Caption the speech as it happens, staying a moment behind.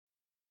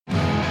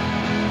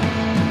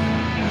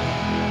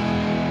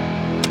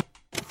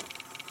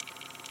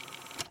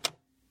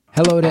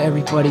Hello to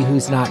everybody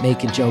who's not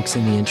making jokes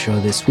in the intro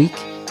this week.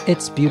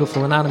 It's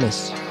Beautiful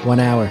Anonymous. 1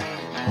 hour,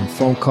 one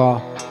phone call,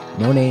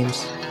 no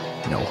names,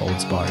 no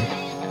holds barred.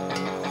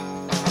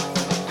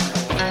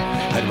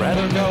 I'd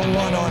rather go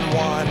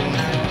one-on-one.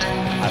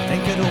 I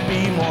think it'll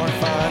be more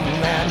fun,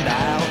 and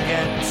I'll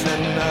get to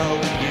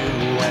know you,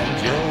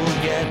 and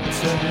you'll get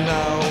to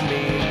know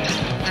me.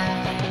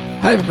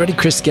 Hi everybody,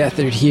 Chris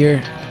Gethard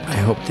here. I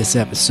hope this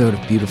episode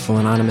of Beautiful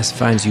Anonymous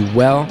finds you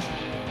well.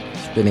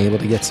 If you've been able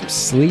to get some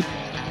sleep.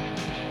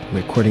 I'm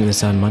recording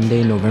this on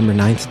Monday, November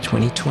 9th,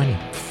 2020.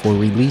 For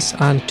release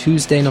on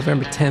Tuesday,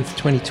 November 10th,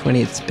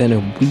 2020. It's been a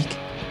week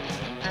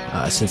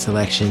since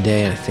Election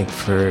Day, and I think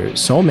for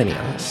so many of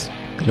us,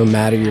 no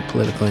matter your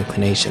political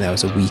inclination, that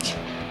was a week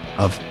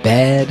of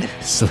bad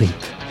sleep.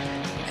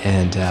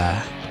 And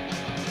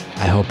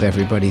I hope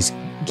everybody's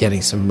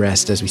getting some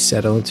rest as we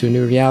settle into a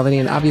new reality.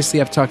 And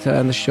obviously, I've talked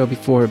on the show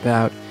before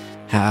about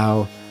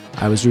how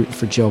I was rooting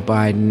for Joe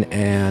Biden,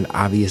 and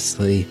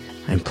obviously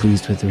I'm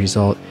pleased with the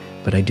result,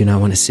 but I do not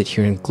want to sit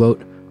here and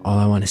gloat. All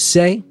I want to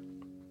say,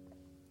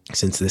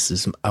 since this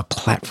is a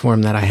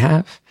platform that I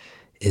have,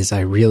 is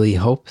I really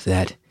hope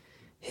that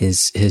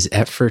his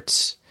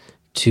efforts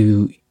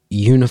to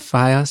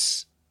unify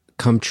us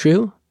come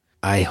true.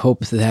 I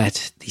hope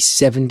that the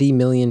 70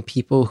 million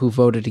people who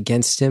voted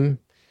against him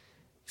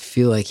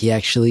feel like he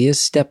actually is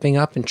stepping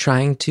up and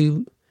trying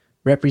to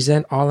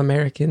represent all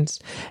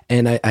Americans.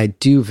 And I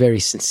do very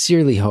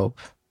sincerely hope,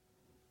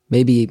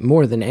 maybe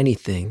more than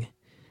anything,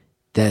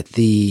 that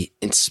the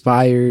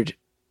inspired,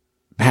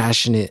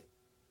 passionate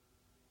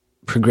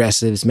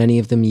progressives, many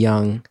of them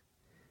young,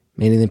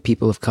 many of them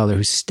people of color,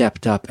 who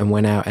stepped up and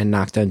went out and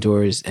knocked on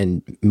doors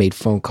and made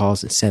phone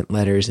calls and sent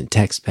letters and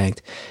text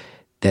banked,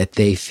 that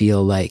they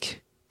feel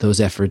like those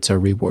efforts are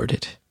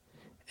rewarded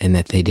and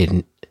that they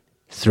didn't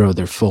throw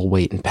their full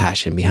weight and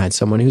passion behind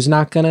someone who's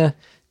not going to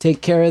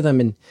take care of them.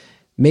 And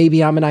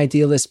maybe I'm an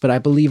idealist, but I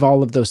believe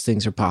all of those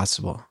things are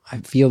possible. I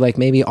feel like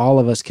maybe all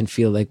of us can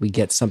feel like we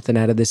get something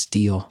out of this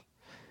deal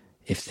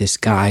if this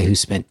guy who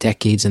spent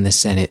decades in the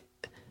Senate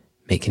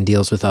making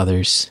deals with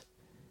others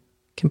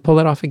can pull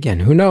it off again.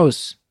 Who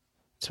knows?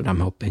 That's what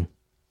I'm hoping.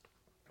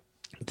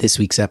 This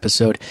week's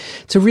episode,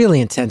 it's a really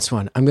intense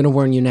one. I'm going to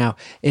warn you now.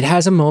 It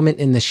has a moment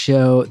in the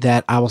show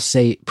that I will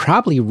say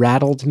probably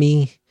rattled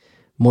me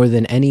more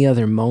than any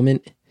other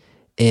moment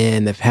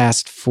in the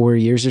past 4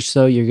 years or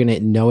so. You're going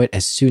to know it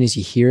as soon as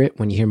you hear it,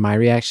 when you hear my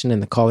reaction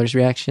and the caller's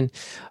reaction.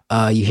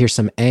 You hear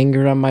some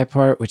anger on my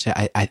part, which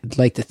I'd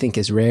like to think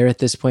is rare at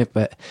this point,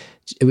 but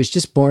it was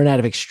just born out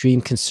of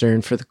extreme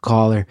concern for the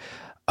caller.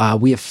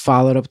 We have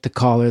followed up with the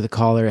caller. The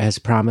caller has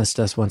promised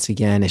us once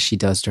again, as she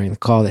does during the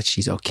call, that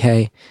she's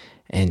okay,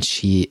 and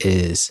she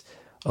is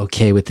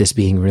okay with this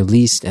being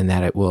released and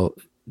that it will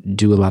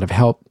do a lot of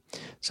help.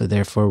 So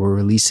therefore, we're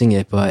releasing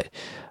it. But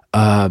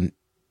gaslighting,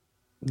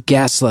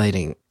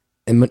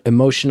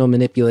 emotional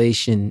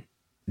manipulation,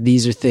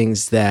 these are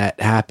things that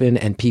happen,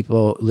 and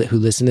people who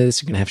listen to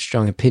this are going to have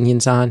strong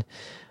opinions on.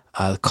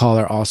 The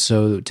caller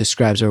also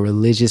describes a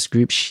religious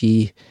group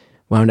she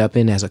wound up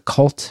in as a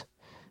cult.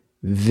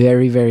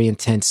 Very, very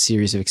intense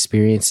series of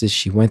experiences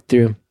she went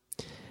through.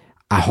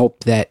 I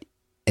hope that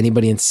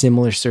anybody in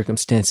similar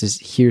circumstances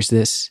hears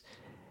this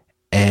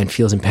and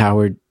feels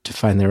empowered to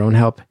find their own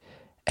help.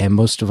 And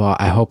most of all,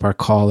 I hope our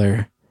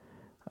caller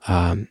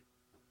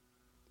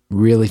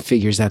really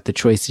figures out the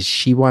choices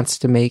she wants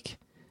to make,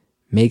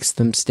 makes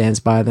them, stands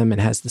by them, and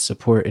has the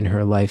support in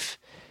her life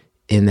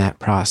in that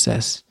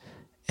process.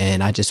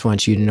 And I just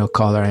want you to know,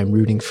 caller, I'm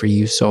rooting for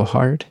you so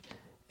hard,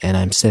 and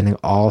I'm sending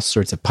all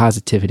sorts of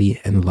positivity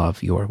and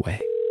love your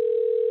way.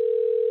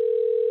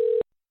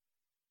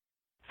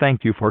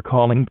 Thank you for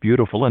calling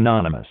Beautiful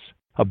Anonymous.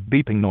 A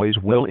beeping noise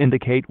will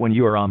indicate when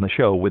you are on the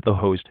show with the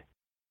host.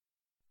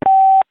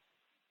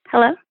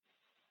 Hello?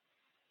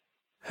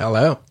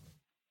 Hello.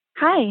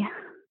 Hi.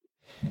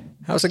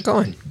 How's it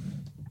going?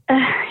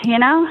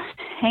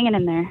 Hanging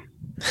in there.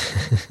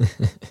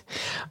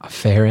 A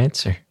fair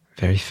answer.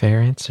 Very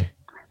fair answer.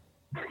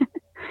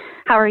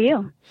 How are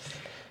you?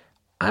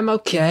 I'm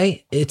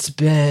okay. It's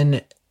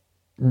been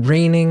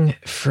raining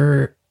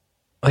for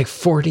like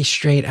 40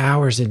 straight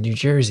hours in New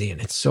Jersey, and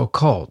it's so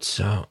cold.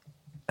 So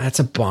that's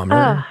a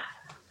bummer.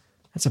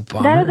 That's a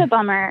bummer. That is a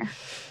bummer.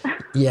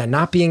 Yeah,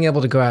 not being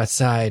able to go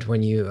outside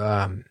when you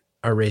are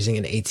raising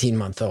an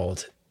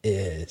 18-month-old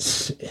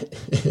is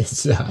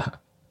it's not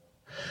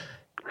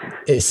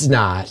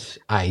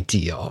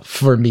ideal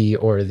for me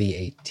or the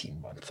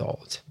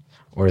 18-month-old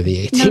or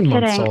the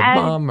 18-month-old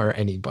mom or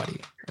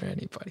anybody.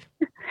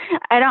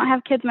 I don't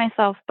have kids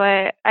myself,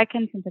 but I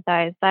can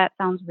sympathize. That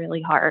sounds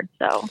really hard.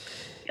 So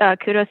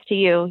kudos to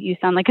you. You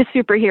sound like a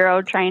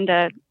superhero trying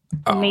to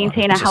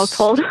maintain a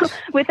household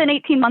with an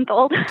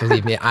 18-month-old.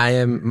 Believe me,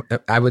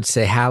 I would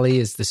say Hallie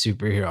is the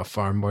superhero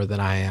far more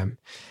than I am.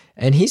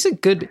 And he's a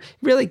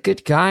really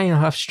good guy. He'll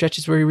have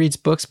stretches where he reads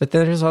books, but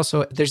then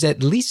there's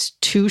at least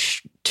two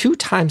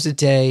times a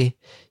day,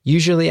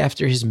 usually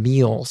after his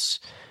meals,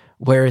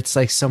 where it's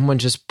like someone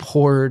just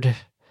poured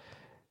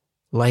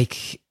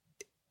like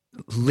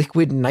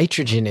liquid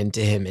nitrogen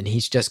into him and he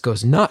just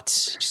goes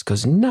nuts. Just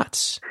goes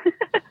nuts.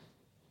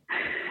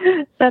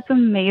 That's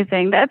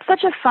amazing. That's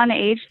such a fun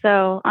age,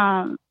 though.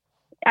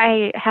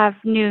 I have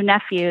new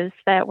nephews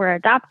that were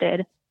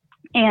adopted,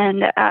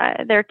 and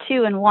they're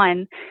 2 and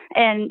 1.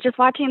 And just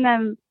watching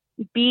them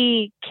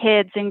be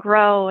kids and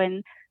grow,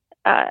 and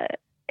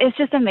it's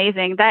just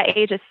amazing. That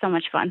age is so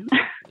much fun.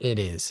 It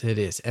is. It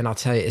is. And I'll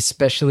tell you,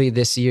 especially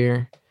this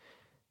year,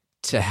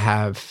 to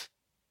have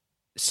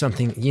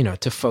something, you know,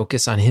 to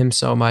focus on him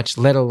so much,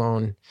 let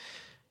alone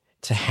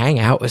to hang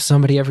out with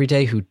somebody every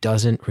day who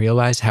doesn't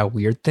realize how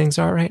weird things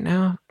are right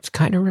now. It's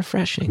kind of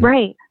refreshing.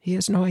 Right. He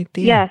has no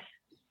idea. Yes.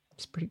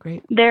 It's pretty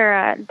great.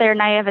 Their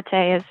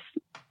naivete is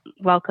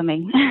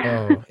welcoming.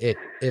 Oh, it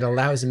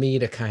allows me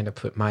to kind of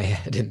put my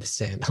head in the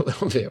sand a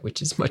little bit,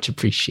 which is much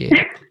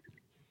appreciated.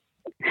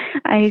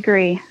 I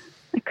agree.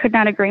 I could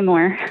not agree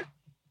more.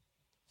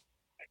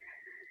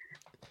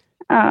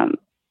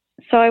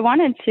 So I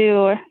wanted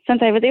to,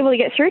 since I was able to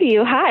get through to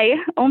you, hi.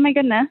 Oh my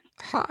goodness.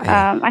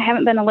 Hi. I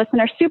haven't been a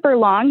listener super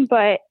long,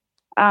 but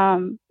I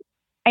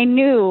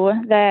knew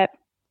that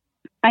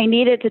I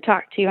needed to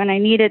talk to you and I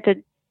needed to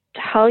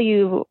tell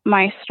you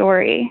my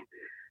story.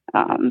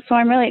 So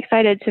I'm really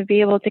excited to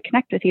be able to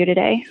connect with you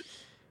today.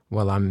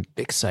 Well, I'm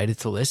excited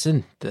to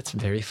listen. That's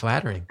very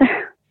flattering.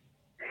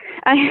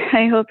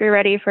 I hope you're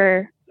ready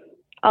for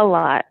a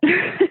lot.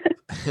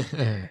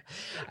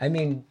 I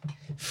mean,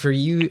 for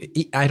you,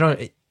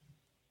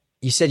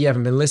 you said you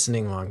haven't been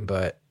listening long,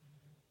 but,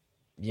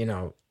 you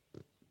know,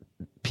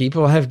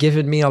 people have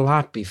given me a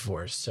lot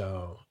before.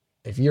 So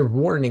if you're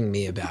warning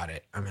me about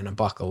it, I'm going to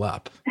buckle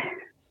up.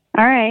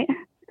 All right.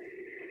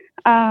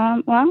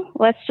 Well,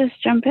 let's just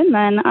jump in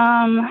then.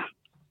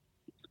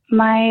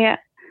 My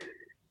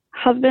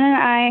husband and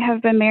I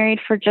have been married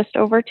for just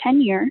over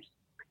 10 years.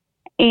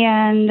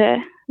 And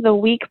the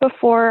week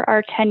before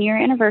our 10-year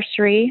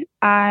anniversary,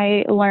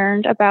 I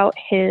learned about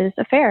his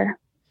affair.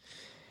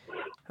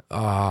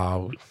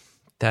 Oh,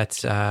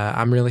 that's,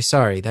 I'm really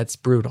sorry. That's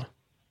brutal.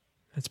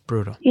 That's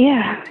brutal.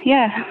 Yeah.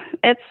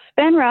 It's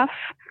been rough,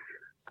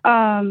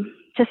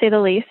 to say the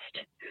least.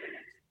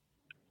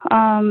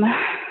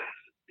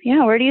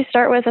 Yeah, where do you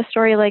start with a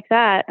story like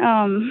that?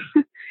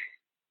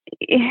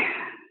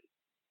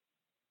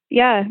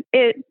 Yeah,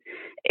 it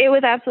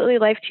was absolutely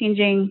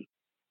life-changing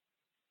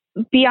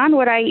beyond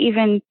what I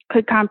even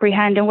could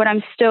comprehend and what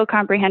I'm still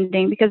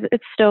comprehending because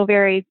it's still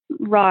very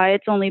raw.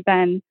 It's only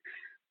been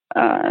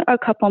a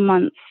couple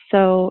months,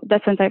 so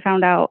that's since I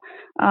found out.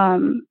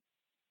 And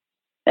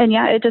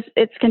yeah,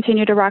 it's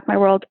continued to rock my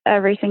world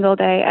every single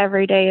day.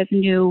 Every day is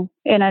new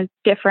in a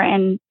different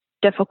and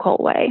difficult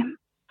way.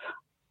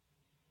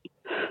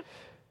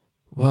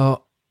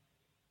 Well,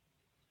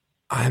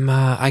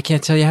 I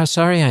can't tell you how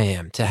sorry I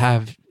am to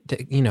have,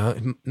 you know,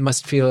 it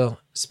must feel,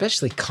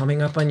 especially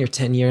coming up on your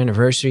 10-year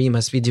anniversary, you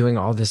must be doing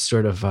all this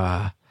sort of,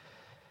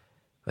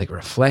 like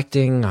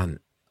reflecting on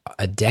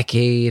a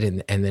decade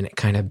and then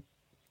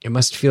it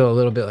must feel a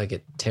little bit like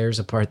it tears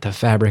apart the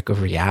fabric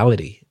of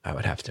reality, I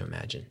would have to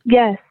imagine.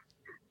 Yes,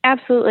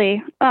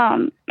 absolutely.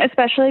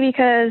 Especially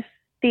because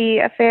the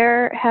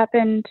affair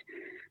happened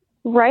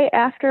right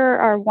after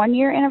our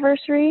 1-year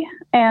anniversary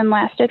and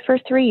lasted for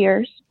 3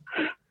 years.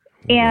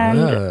 And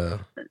Whoa.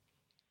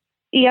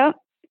 yep.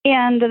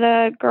 And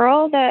the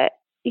girl that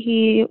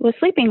he was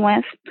sleeping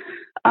with,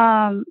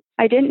 I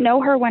didn't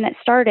know her when it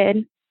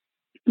started,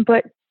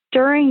 but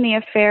during the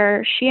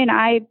affair, she and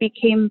I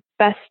became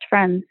best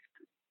friends.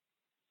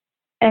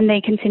 And they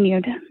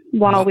continued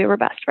while we were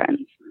best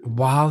friends.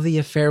 While the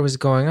affair was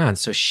going on.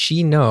 So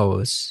she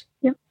knows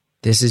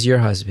this is your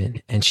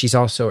husband, and she's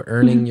also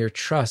earning your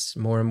trust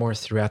more and more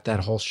throughout that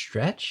whole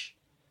stretch.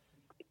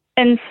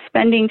 And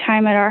spending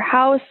time at our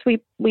house,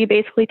 we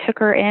basically took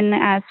her in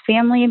as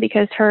family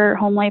because her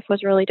home life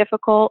was really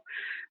difficult.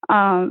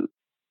 You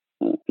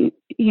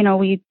know,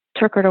 we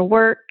took her to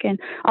work and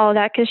all of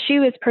that because she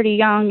was pretty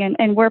young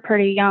and we're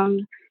pretty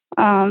young.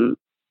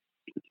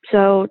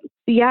 So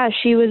yeah,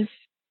 she was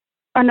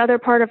another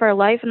part of our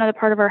life, another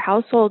part of our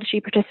household.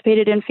 She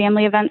participated in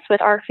family events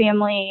with our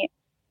family,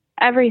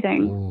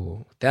 everything.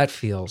 Ooh, that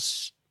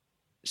feels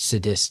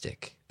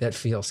sadistic. That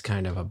feels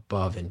kind of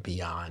above and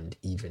beyond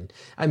even.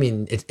 I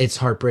mean, it's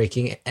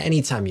heartbreaking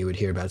anytime you would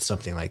hear about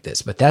something like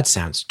this, but that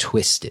sounds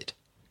twisted.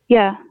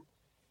 Yeah.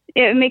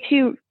 It makes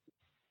you...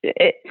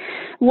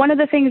 one of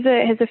the things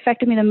that has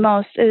affected me the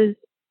most is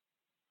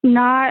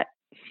not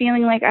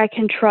feeling like I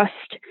can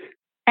trust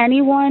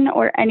anyone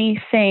or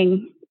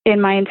anything in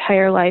my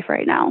entire life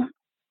right now.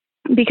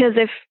 Because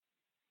if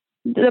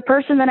the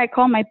person that I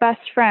call my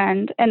best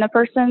friend and the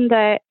person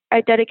that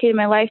I dedicated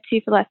my life to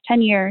for the last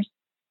 10 years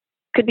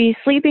could be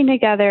sleeping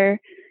together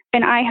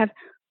and I have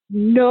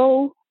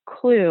no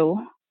clue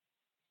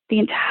the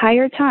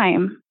entire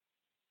time,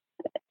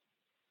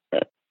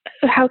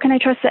 how can I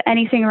trust that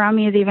anything around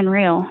me is even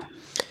real?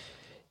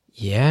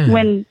 Yeah.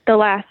 When the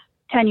last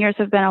 10 years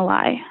have been a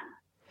lie.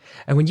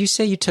 And when you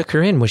say you took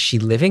her in, was she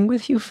living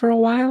with you for a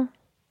while?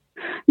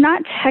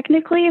 Not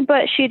technically,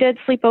 but she did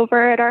sleep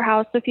over at our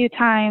house a few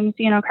times,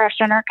 you know,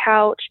 crashed on our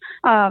couch.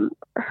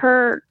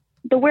 Her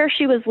where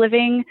she was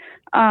living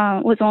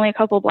was only a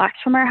couple blocks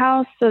from our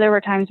house, so there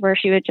were times where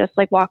she would just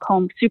like walk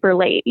home super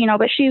late,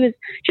 but she was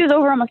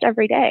over almost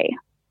every day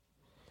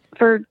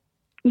for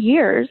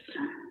years.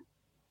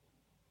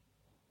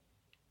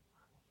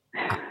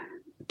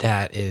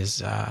 That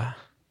is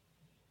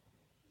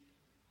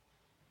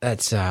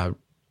that's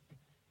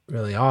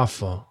really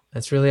awful.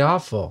 That's really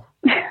awful.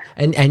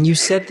 And you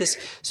said this,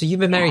 so you've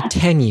been married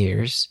 10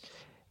 years.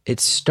 It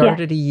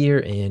started a year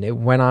in. It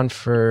went on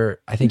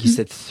for, I think you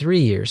said 3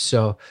 years.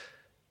 So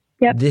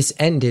this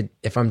ended,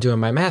 if I'm doing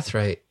my math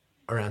right,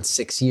 around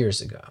 6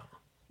 years ago.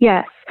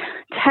 Yes,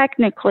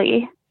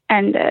 technically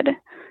ended.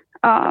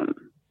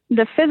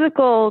 The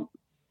physical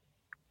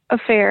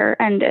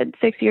affair ended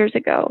 6 years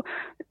ago.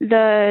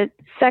 The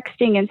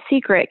sexting in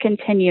secret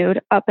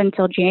continued up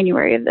until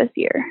January of this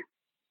year.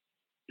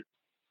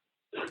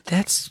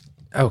 That's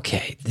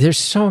okay. There's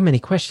so many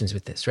questions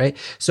with this, right?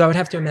 So I would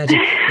have to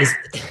imagine,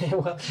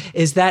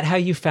 is that how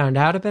you found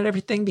out about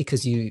everything?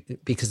 Because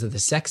of the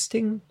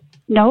sexting?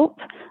 Nope.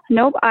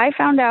 I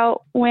found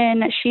out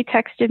when she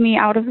texted me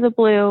out of the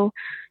blue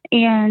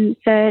and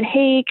said,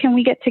 "Hey, can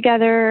we get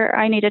together?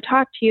 I need to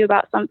talk to you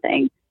about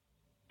something."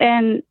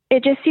 And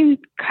it just seemed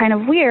kind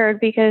of weird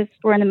because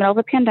we're in the middle of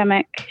a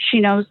pandemic. She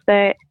knows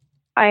that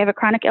I have a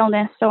chronic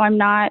illness, so I'm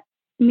not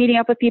meeting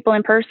up with people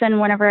in person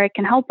whenever I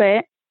can help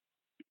it.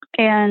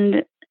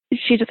 And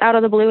she just out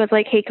of the blue was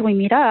like, "Hey, can we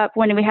meet up?"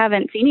 when we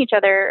haven't seen each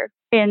other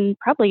in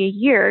probably a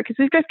year because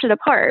we've drifted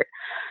apart.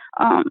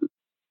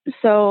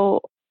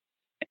 So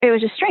it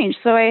was just strange.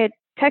 So I had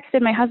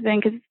texted my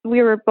husband because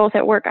we were both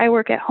at work. I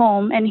work at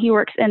home and he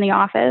works in the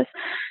office.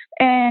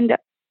 And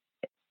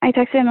I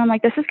texted him, I'm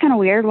like, "This is kind of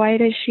weird. Why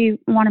does she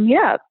want to meet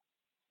up?"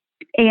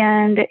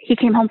 And he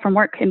came home from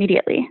work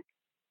immediately.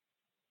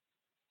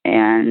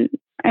 And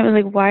I was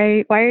like,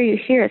 why are you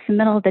here? It's the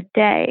middle of the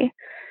day.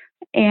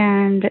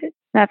 And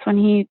that's when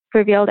he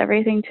revealed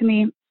everything to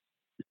me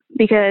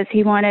because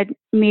he wanted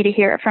me to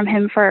hear it from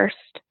him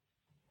first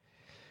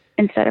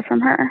instead of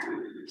from her.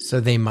 So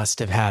they must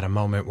have had a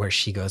moment where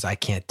she goes, "I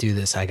can't do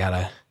this. I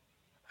gotta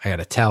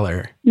tell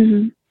her."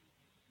 Mm-hmm.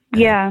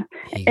 Yeah.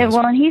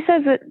 And he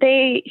says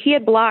that he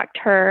had blocked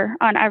her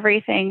on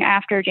everything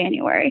after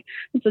January.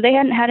 So they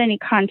hadn't had any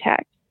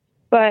contact.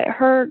 But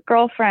her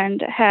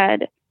girlfriend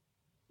had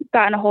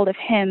gotten a hold of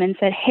him and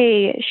said,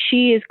 "Hey,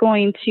 she is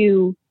going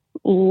to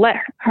let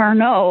her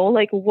know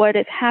like what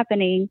is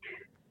happening,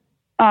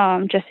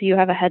 just so you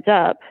have a heads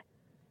up."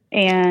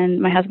 And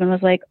my husband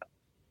was like,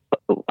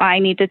 "I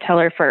need to tell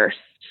her first.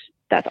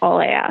 That's all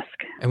I ask."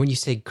 And when you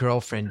say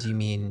girlfriend, do you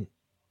mean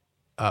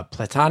a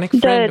platonic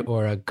friend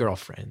or a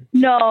girlfriend?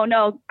 No,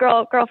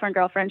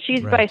 girlfriend.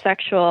 She's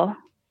bisexual.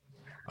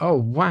 Oh,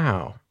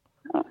 wow.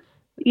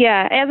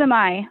 Yeah, as am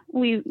I.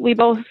 We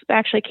both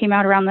actually came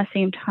out around the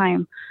same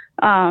time.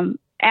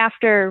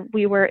 After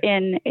we were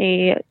in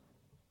a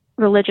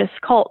religious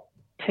cult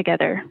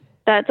together.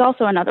 That's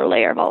also another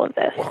layer of all of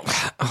this.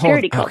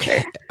 Purity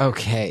culture.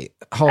 Okay.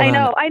 Hold on.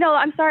 I know.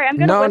 I'm sorry. I'm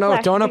going to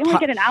whiplash. Don't we only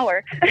get an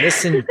hour.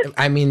 Listen,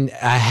 I mean,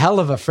 a hell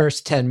of a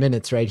first 10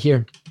 minutes right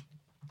here.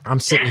 I'm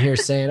sitting here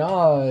saying,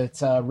 "Oh,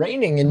 it's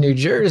raining in New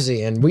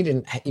Jersey," and we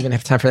didn't even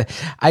have time for that.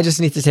 I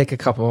just need to take a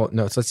couple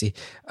notes. Let's see.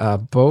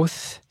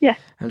 Both. Yeah.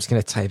 I'm just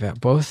going to type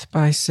out both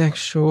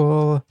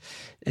bisexual.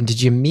 And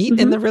did you meet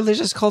in the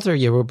religious cult, or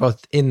you were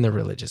both in the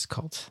religious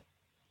cult?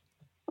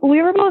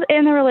 We were both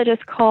in the religious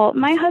cult.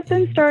 My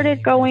husband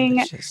started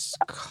going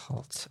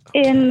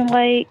in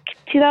like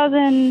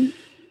 2004-ish,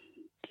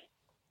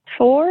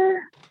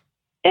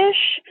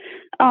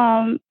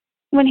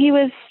 when he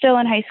was still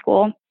in high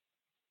school.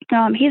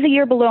 He's a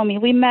year below me.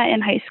 We met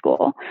in high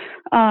school.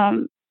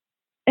 And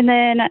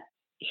then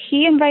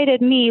he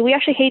invited me. We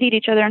actually hated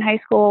each other in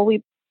high school.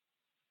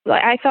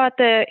 I thought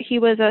that he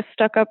was a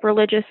stuck-up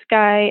religious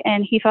guy,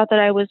 and he thought that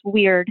I was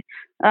weird.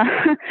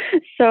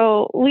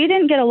 So we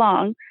didn't get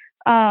along.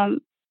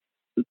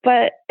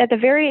 But at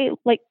the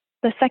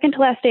second to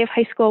last day of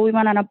high school, we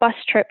went on a bus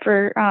trip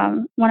for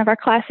one of our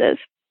classes,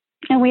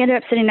 and we ended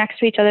up sitting next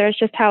to each other. It's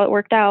just how it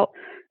worked out.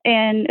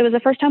 And it was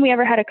the first time we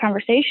ever had a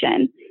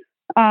conversation.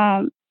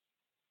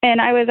 And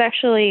I was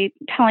actually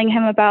telling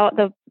him about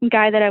the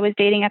guy that I was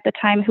dating at the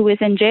time who was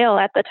in jail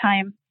at the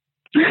time.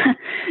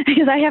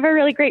 Because I have a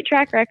really great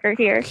track record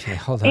here. Okay,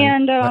 hold on.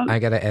 And I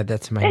got to add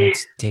that to my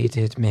notes.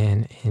 Dated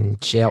man in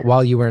jail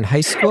while you were in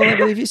high school, I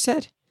believe you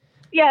said?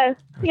 Yes.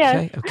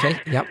 Okay.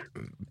 Yep.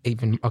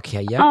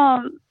 Yep.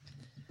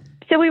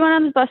 So we went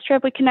on this bus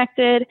trip. We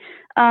connected,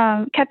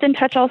 kept in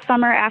touch all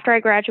summer after I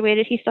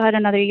graduated. He still had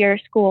another year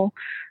of school.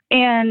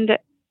 And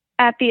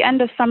at the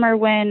end of summer,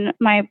 when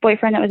my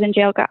boyfriend that was in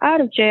jail got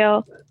out of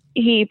jail,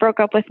 he broke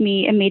up with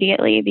me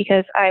immediately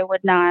because I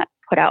would not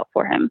put out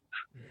for him.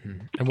 Mm-hmm.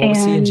 And what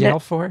was he in jail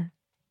for?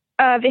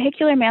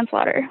 Vehicular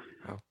manslaughter.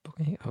 Oh,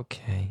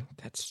 okay.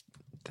 That's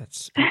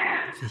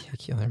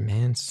vehicular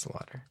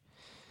manslaughter.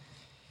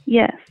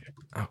 Yes.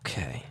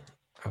 Okay.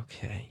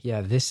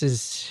 Yeah, this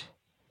is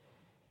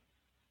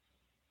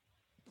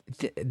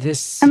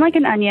this... I'm like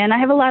an onion. I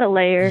have a lot of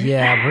layers.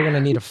 Yeah, we're going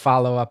to need a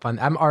follow-up on...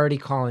 I'm already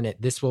calling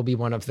it. This will be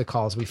one of the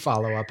calls we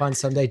follow up on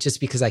someday, just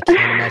because I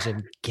can't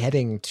imagine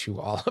getting to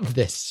all of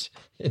this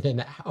in an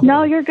hour.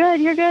 No, you're good.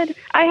 You're good.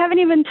 I haven't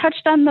even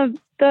touched on the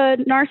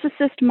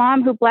narcissist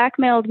mom who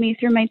blackmailed me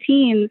through my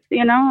teens.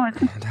 You know,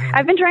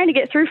 I've been trying to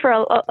get through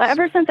for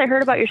ever since I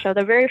heard about your show.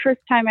 The very first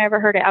time I ever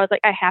heard it, I was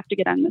like, I have to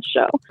get on this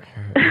show.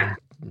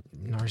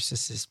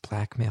 Narcissist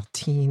blackmail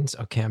teens.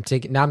 Okay, I'm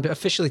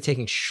officially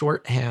taking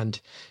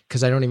shorthand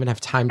because I don't even have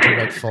time to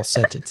write full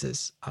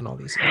sentences on all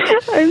these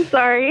things. I'm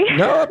sorry.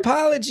 No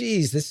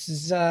apologies. This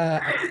is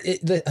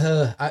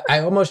I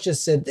almost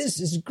just said this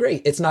is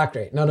great. It's not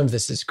great. None of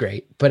this is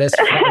great. But as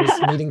far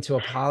as needing to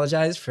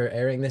apologize for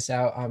airing this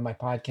out on my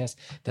podcast,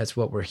 that's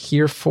what we're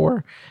here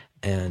for.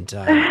 And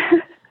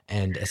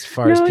as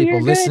far as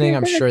people listening,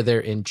 I'm sure they're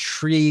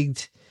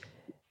intrigued,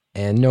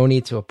 and no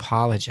need to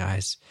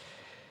apologize.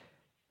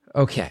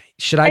 Okay.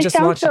 Should I just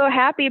sound so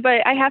happy,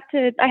 but I have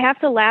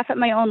to laugh at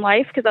my own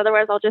life because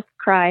otherwise I'll just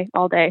cry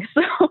all day.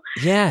 So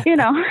yeah, you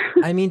know.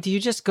 I mean, do you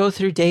just go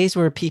through days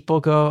where people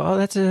go, "Oh,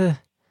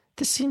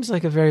 this seems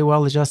like a very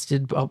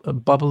well-adjusted,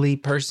 bubbly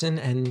person,"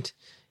 and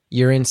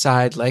you're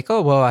inside like,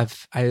 "Oh, well,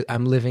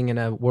 I'm living in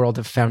a world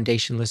of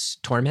foundationless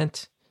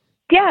torment."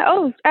 Yeah.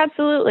 Oh,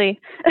 absolutely.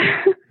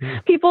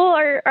 People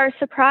are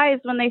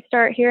surprised when they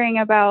start hearing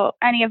about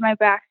any of my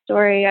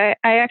backstory.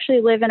 I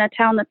actually live in a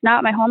town that's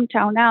not my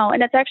hometown now,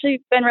 and it's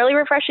actually been really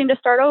refreshing to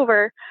start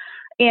over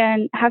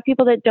and have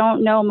people that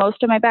don't know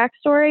most of my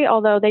backstory,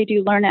 although they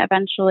do learn it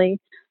eventually.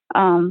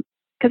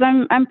 Because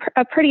I'm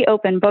a pretty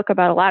open book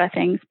about a lot of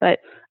things, but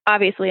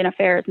obviously an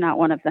affair is not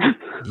one of them.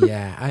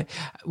 Yeah.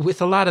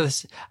 With a lot of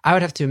this, I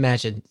would have to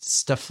imagine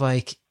stuff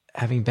like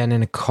having been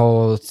in a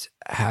cult,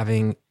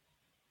 having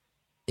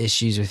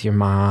issues with your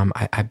mom.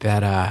 I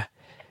bet at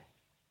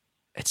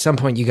some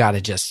point you got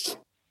to just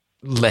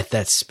let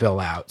that spill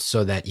out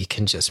so that you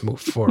can just move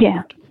forward.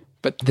 Yeah.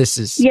 But this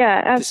is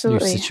absolutely.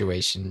 This new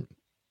situation.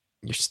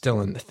 You're still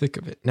in the thick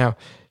of it. Now,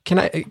 can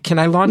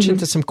I launch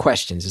into some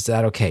questions? Is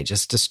that okay?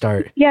 Just to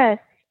start. Yes.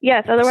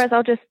 Otherwise,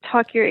 I'll just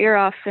talk your ear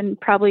off and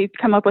probably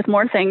come up with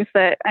more things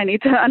that I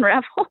need to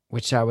unravel.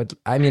 Which I would.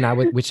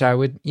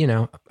 You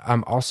know,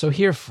 I'm also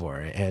here for,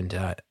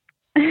 and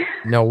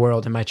no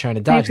world am I trying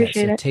to dodge that.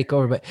 So take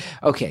over. But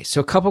okay, so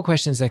a couple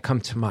questions that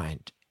come to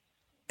mind,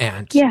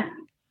 and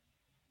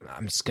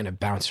I'm just gonna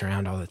bounce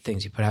around all the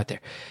things you put out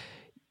there.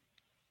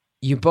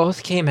 You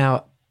both came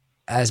out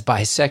as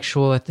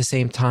bisexual at the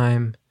same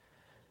time.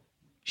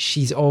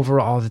 She's over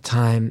all the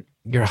time.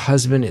 Your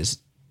husband is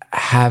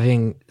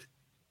having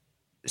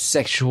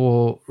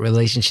sexual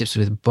relationships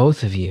with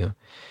both of you.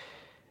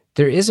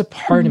 There is a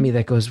part of me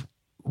that goes,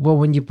 well,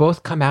 when you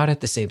both come out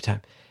at the same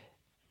time,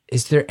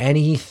 is there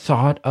any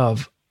thought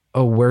of,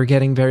 oh, we're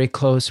getting very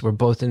close, we're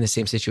both in the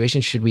same situation,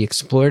 should we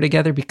explore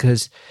together?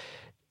 Because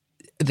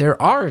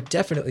there are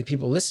definitely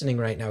people listening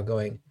right now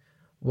going,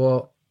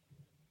 well,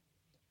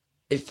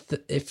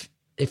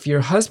 if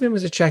your husband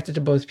was attracted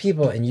to both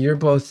people and you're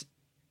both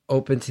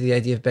open to the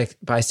idea of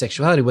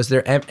bisexuality, was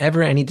there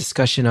ever any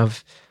discussion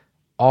of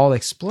all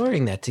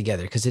exploring that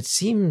together? Because it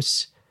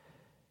seems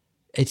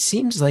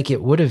like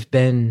it would have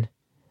been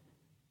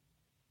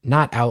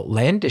not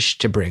outlandish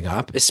to bring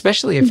up,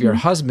 especially if your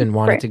husband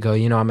wanted to go,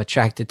 you know, I'm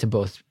attracted to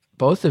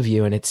both of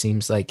you, and it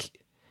seems like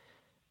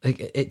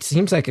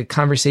a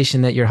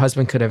conversation that your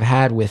husband could have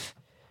had with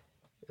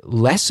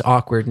less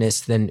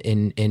awkwardness than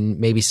in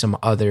maybe some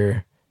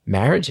other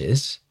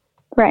marriages.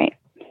 Right.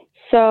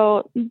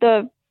 So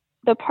the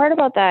part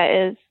about that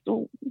is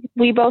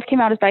we both came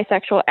out as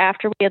bisexual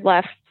after we had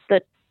left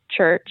the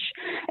church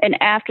and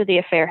after the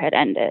affair had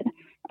ended.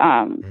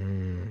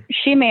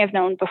 She may have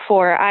known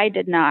before. I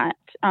did not.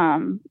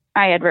 I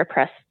had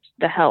repressed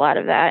the hell out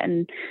of that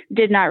and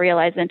did not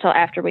realize until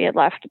after we had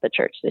left the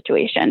church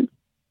situation.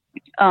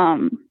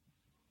 And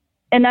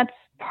that's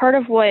part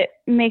of what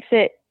makes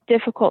it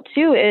difficult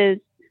too, is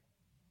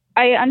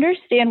I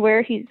understand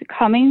where he's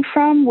coming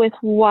from with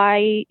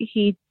why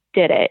he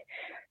did it.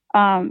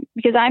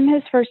 Because I'm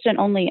his first and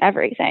only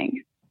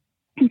everything.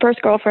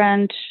 First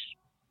girlfriend,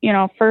 you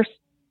know, first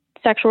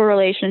sexual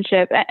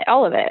relationship,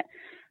 all of it.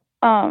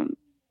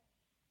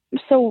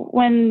 So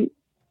when,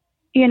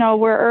 you know,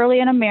 we're early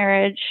in a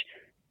marriage,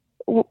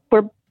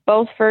 we're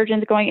both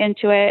virgins going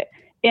into it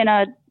in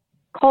a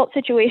cult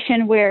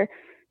situation where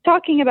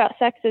talking about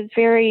sex is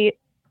very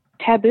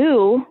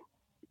taboo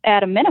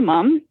at a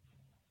minimum,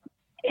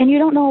 and you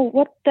don't know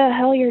what the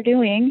hell you're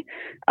doing,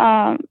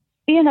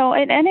 you know,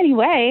 and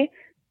anyway,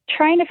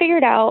 trying to figure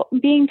it out,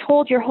 being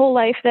told your whole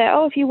life that,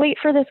 oh, if you wait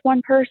for this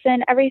one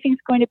person, everything's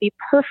going to be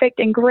perfect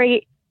and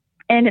great,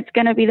 and it's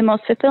going to be the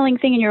most fulfilling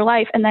thing in your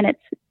life, and then it's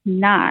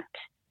not.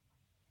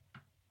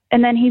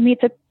 And then he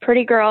meets a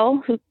pretty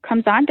girl who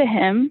comes on to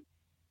him,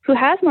 who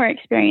has more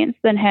experience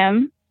than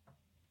him.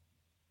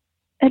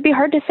 It'd be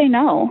hard to say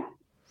no.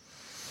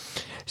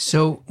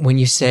 So when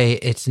you say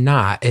it's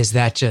not, is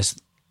that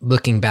just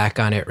looking back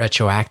on it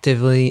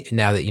retroactively,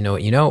 now that you know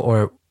what you know,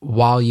 or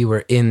while you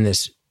were in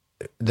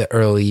the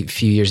early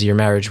few years of your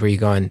marriage, were you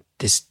going,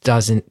 this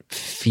doesn't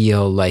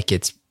feel like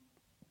it's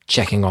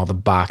checking all the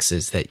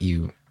boxes that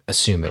you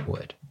assume it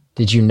would.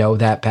 Did you know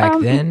that back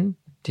then?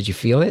 Did you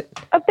feel it?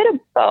 A bit of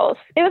both.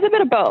 It was a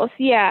bit of both.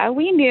 Yeah,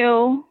 we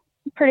knew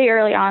pretty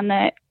early on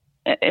that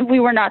we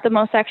were not the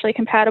most sexually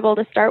compatible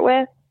to start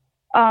with.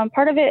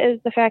 Part of it is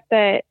the fact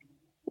that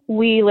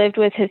we lived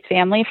with his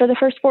family for the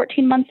first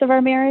 14 months of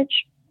our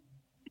marriage.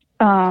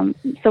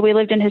 So we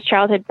lived in his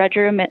childhood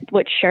bedroom,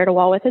 which shared a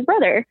wall with his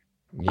brother.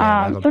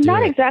 Yeah, so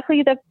not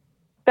exactly the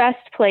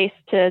best place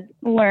to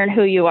learn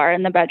who you are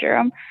in the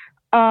bedroom.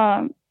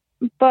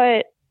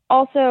 But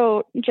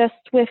also just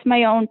with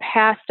my own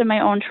past and my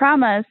own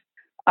traumas,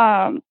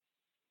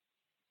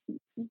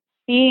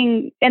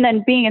 being in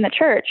the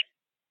church,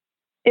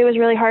 it was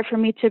really hard for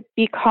me to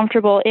be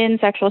comfortable in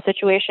sexual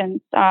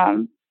situations,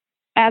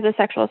 as a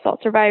sexual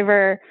assault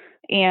survivor,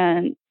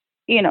 and,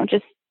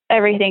 just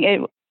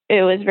everything.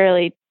 It was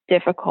really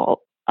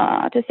difficult,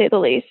 to say the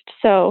least.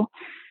 So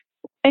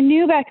I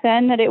knew back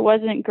then that it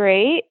wasn't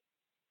great,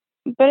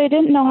 but I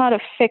didn't know how to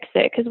fix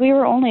it because we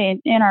were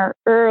only in our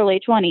early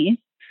 20s.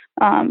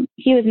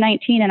 He was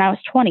 19 and I was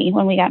 20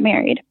 when we got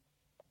married.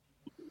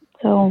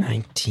 So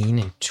 19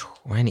 and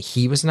 20.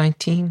 He was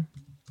 19?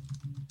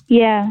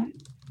 Yeah.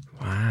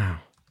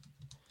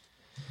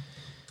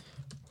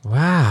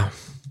 Wow.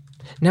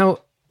 Now,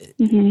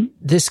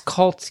 this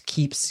cult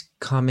keeps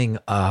coming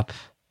up.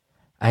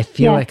 I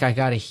feel like I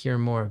got to hear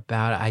more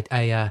about it.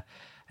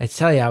 I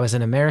tell you, I was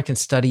an American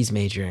Studies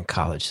major in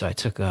college, so I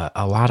took a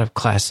lot of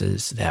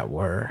classes that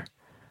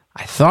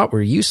I thought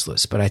were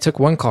useless, but I took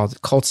one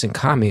called Cults and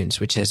Communes,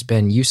 which has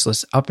been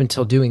useless up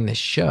until doing this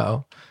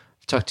show.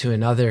 I talked to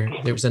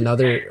there was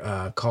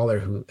another caller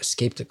who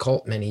escaped a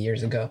cult many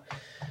years ago.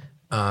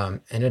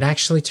 And it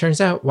actually turns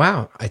out,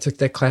 wow, I took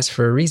that class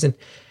for a reason.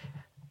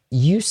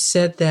 You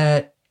said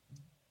that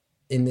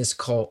in this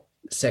cult,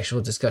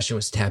 sexual discussion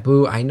was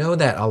taboo. I know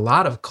that a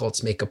lot of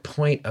cults make a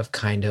point of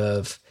kind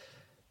of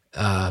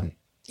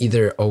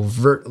either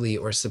overtly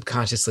or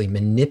subconsciously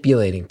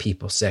manipulating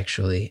people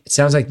sexually. It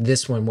sounds like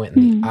this one went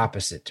in the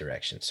opposite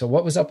direction. So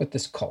what was up with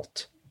this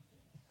cult?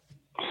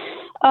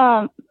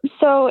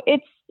 So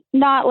it's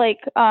not like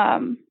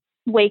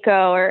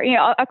Waco or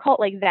a cult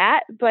like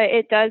that, but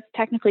it does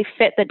technically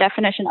fit the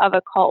definition of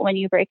a cult when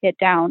you break it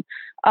down.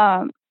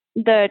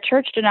 The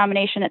church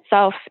denomination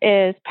itself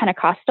is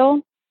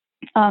Pentecostal,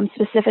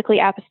 specifically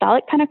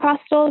Apostolic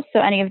Pentecostal. So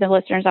any of the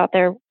listeners out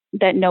there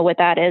that know what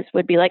that is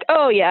would be like,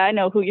 oh yeah, I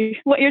know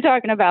what you're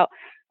talking about.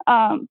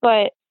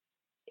 But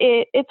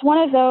it's one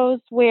of those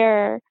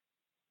where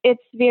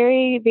it's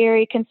very,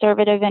 very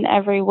conservative in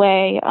every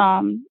way.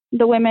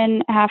 The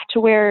women have to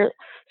wear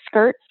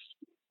skirts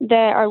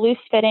that are loose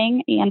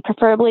fitting and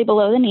preferably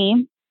below the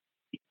knee.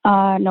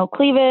 No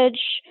cleavage,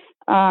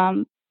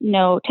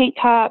 no tank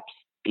tops.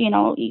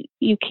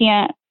 You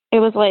can't, it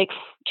was like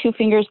 2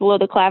 fingers below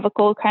the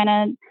clavicle, kind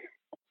of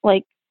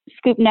like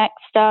scoop neck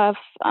stuff.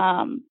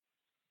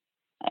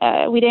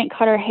 We didn't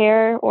cut our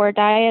hair or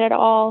dye it at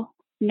all.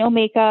 No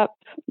makeup,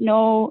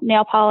 no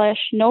nail polish,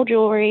 no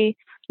jewelry,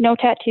 no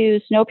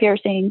tattoos, no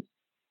piercings.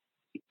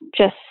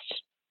 Just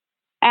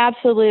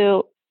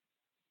absolute,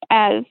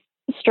 as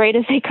straight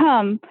as they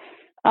come,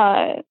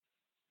 that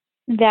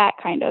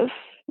kind of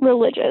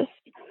religious.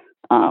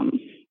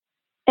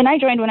 And I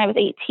joined when I was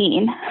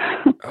 18.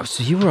 Oh,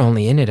 so you were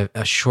only in it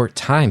a short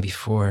time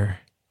before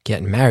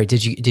getting married.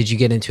 Did you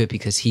get into it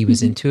because he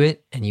was into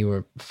it and you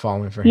were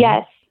falling for him?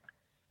 Yes.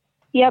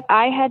 Yep,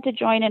 I had to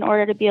join in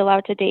order to be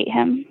allowed to date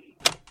him.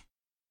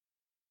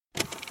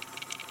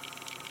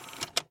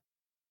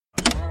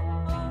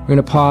 We're going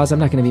to pause. I'm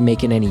not going to be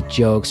making any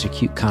jokes or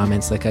cute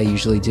comments like I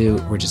usually do.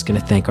 We're just going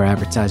to thank our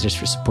advertisers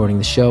for supporting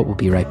the show. We'll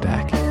be right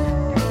back.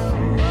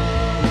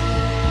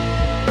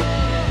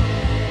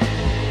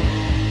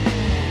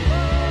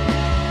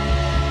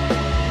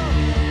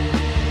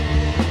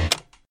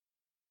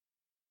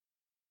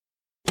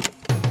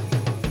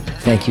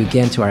 Thank you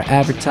again to our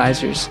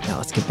advertisers. Now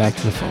let's get back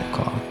to the phone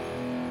call.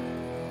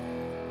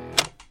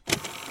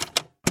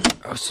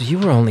 Oh, so you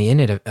were only in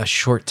it a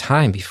short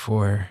time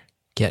before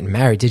getting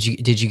married. Did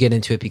you get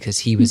into it because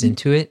he was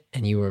into it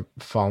and you were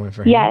falling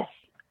for him? Yes.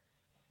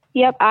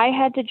 Yep, I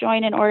had to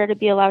join in order to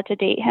be allowed to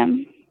date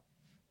him.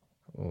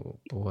 Oh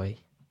boy.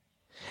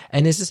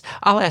 And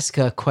I'll ask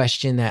a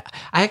question that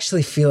I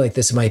actually feel like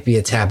this might be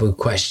a taboo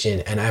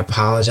question, and I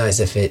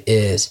apologize if it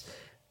is.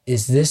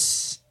 Is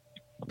this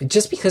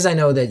just because I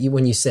know that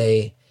when you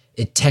say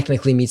it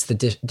technically meets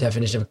the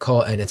definition of a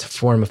cult and it's a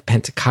form of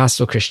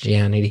Pentecostal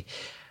Christianity,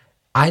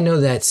 I know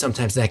that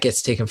sometimes that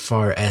gets taken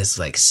far as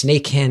like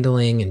snake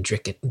handling and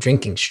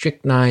drinking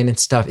strychnine and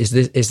stuff. Is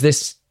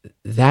this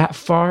that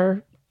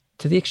far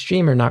to the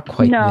extreme or not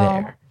quite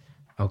there?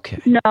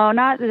 Okay. No,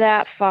 not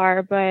that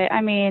far, but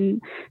I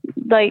mean,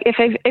 like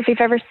if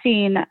you've ever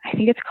seen, I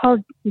think it's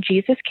called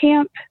Jesus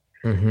Camp.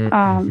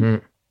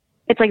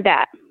 It's like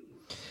that.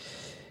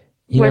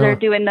 They're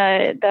doing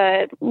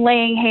the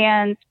laying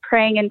hands,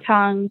 praying in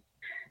tongues,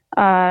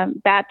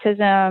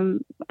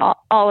 baptism,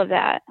 all of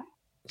that.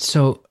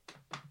 So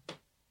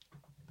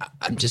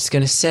I'm just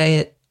going to say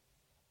it.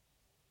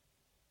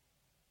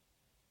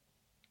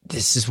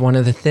 this is one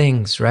of the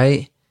things,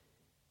 right?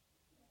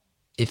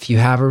 If you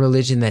have a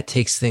religion that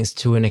takes things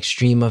to an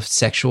extreme of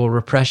sexual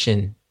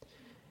repression,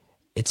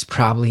 it's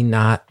probably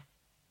not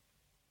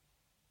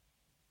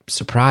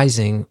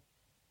surprising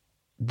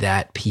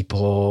that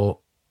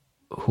people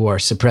who are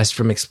suppressed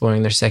from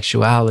exploring their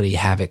sexuality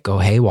have it go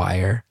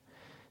haywire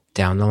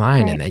down the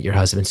line, right? And that your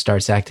husband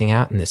starts acting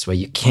out in this way.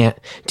 You can't,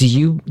 do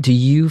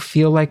you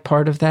feel like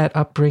part of that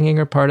upbringing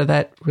or part of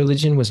that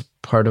religion was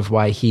part of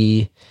why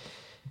he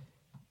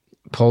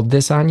pulled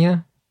this on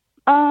you?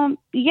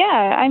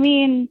 Yeah, I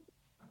mean,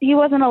 he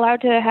wasn't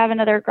allowed to have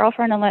another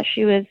girlfriend unless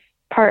she was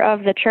part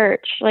of the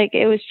church. Like,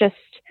 it was just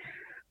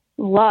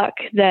luck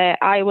that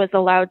I was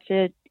allowed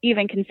to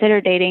even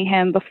consider dating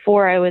him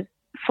before I was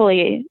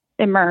fully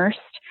immersed.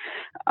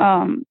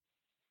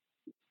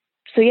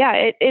 So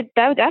yeah,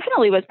 that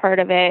definitely was part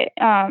of it.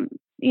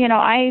 You know,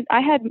 I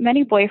had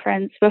many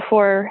boyfriends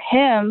before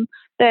him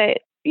that,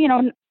 you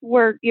know,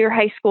 were your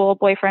high school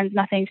boyfriends,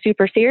 nothing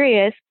super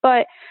serious,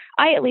 but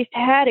I at least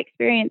had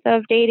experience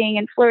of dating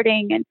and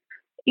flirting and,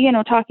 you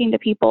know, talking to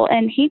people,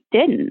 and he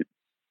didn't.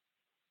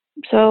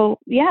 So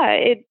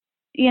yeah,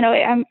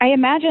 I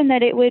imagine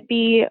that it would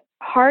be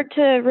hard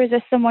to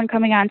resist someone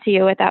coming on to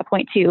you at that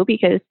point too,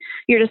 because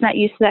you're just not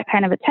used to that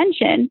kind of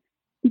attention,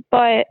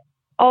 but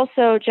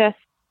also just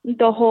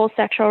the whole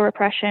sexual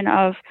repression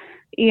of,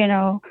 you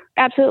know,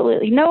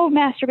 absolutely no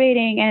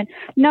masturbating and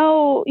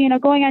no, you know,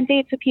 going on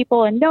dates with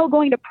people and no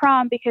going to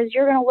prom because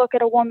you're going to look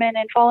at a woman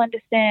and fall into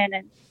sin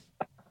and,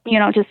 you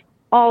know, just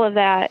all of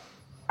that,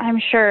 I'm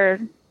sure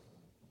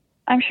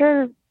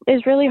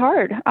is really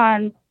hard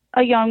on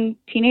a young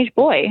teenage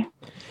boy.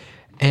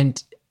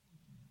 And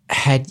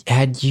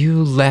had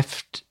you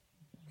left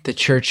the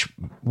church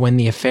when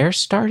the affair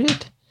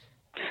started?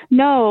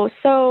 No.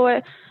 So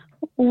I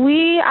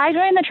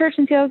joined the church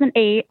in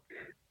 2008.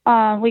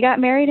 We got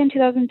married in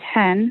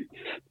 2010,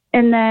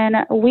 and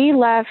then we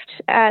left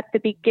at the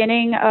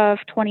beginning of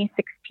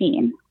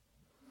 2016.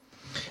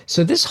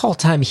 So this whole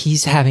time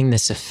he's having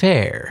this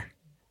affair.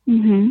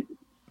 Mm-hmm.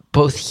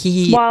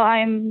 While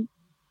I'm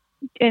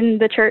in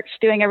the church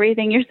doing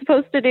everything you're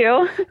supposed to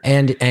do.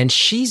 And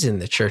she's in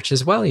the church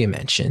as well, you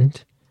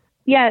mentioned.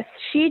 Yes,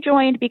 she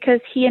joined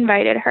because he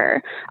invited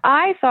her.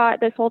 I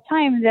thought this whole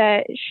time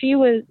that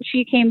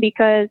she came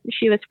because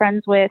she was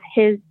friends with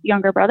his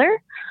younger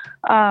brother,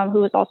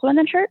 who was also in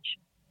the church.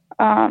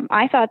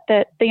 I thought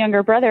that the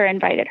younger brother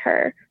invited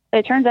her.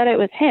 It turns out it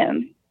was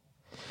him,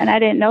 and I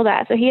didn't know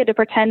that. So he had to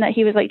pretend that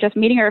he was like just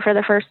meeting her for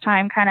the first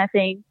time kind of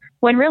thing,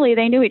 when really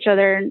they knew each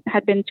other and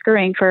had been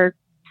screwing for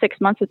 6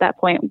 months at that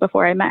point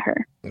before I met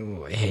her.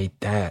 Ooh, I hate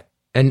that.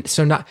 And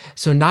so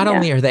not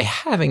only are they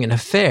having an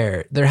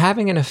affair, they're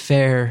having an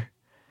affair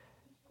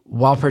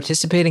while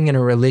participating in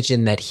a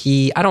religion that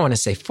he, I don't want to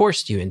say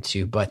forced you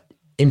into, but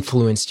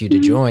influenced you to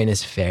join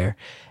is fair.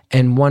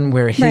 And one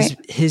where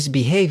his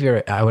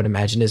behavior, I would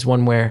imagine, is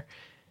one where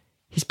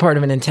he's part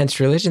of an intense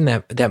religion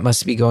that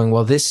must be going,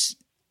 well, this,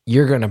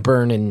 you're going to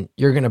burn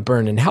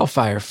in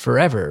hellfire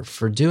forever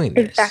for doing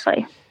this.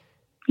 Exactly.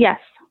 Yes.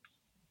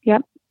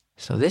 Yep.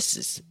 So this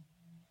is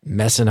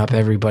messing up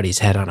everybody's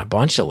head on a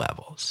bunch of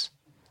levels.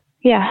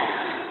 Yeah.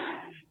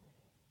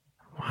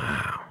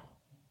 Wow.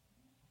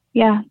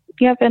 Yeah.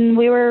 Yep. And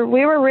we were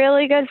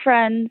really good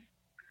friends,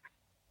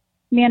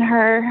 me and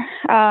her.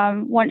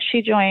 Once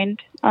she joined,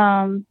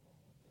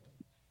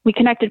 we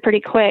connected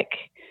pretty quick,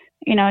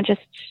 you know,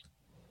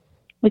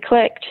 we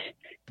clicked.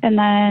 And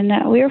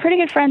then we were pretty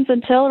good friends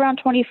until around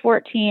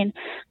 2014.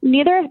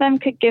 Neither of them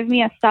could give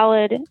me a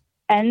solid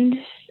end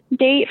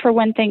date for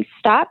when things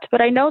stopped,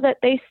 but I know that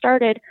they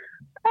started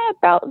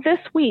about this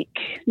week,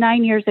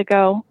 9 years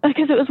ago,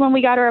 because it was when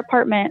we got our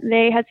apartment.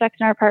 They had sex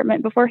in our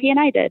apartment before he and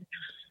I did.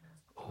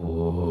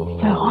 Oh.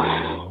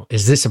 So.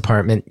 Is this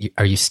apartment,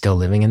 are you still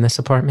living in this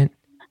apartment?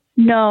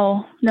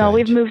 No, Good.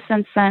 We've moved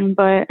since then,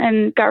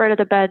 and got rid of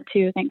the bed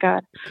too, thank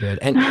God. Good.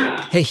 And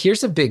hey,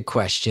 here's a big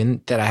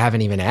question that I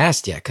haven't even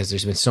asked yet, because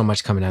there's been so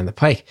much coming down the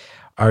pike.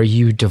 Are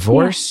you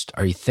divorced?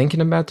 Yeah. Are you thinking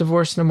about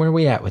divorcing them? Where are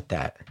we at with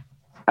that?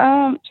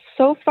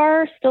 So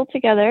far, still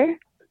together.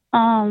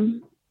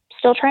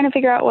 Still trying to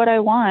figure out what I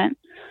want.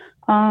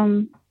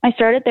 I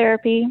started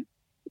therapy.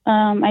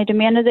 I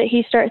demanded that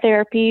he start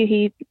therapy.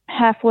 He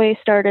halfway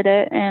started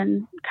it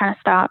and kind of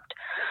stopped.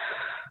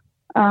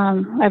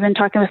 I've been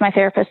talking with my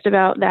therapist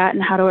about that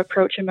and how to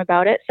approach him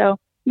about it. So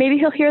maybe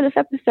he'll hear this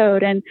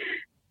episode and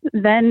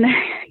then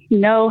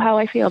know how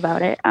I feel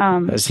about it.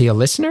 Is he a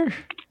listener?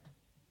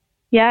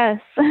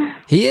 Yes.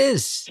 He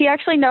is. He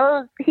actually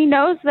knows. He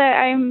knows that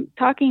I'm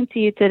talking to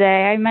you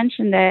today. I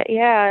mentioned it.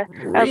 Yeah.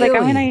 Really? I was like,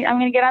 I'm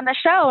gonna get on the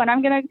show and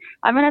I'm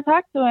gonna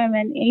talk to him,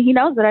 and he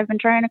knows that I've been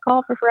trying to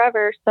call for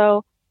forever.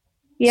 So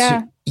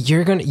yeah.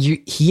 So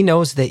he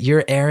knows that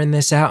you're airing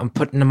this out and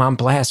putting him on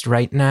blast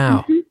right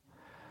now.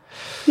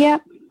 Mm-hmm. Yeah.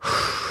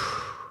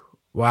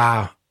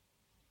 Wow.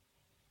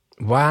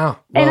 Well,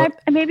 and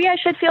maybe I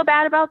should feel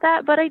bad about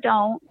that, but I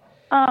don't.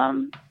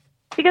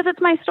 Because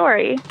it's my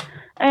story.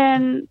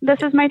 And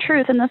this is my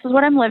truth, and this is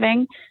what I'm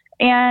living.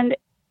 And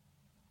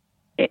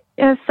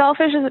as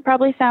selfish as it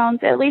probably sounds,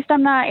 at least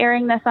I'm not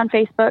airing this on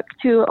Facebook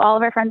to all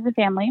of our friends and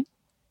family.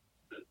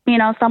 You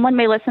know, someone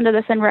may listen to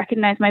this and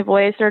recognize my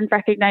voice or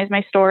recognize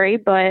my story,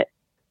 but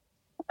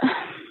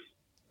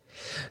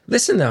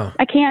listen though,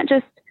 I can't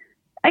just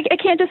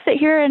sit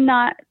here and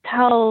not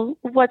tell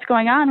what's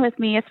going on with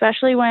me,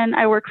 especially when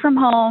I work from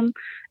home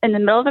in the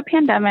middle of a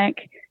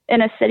pandemic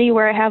in a city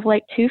where I have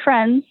like 2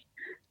 friends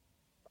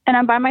and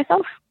I'm by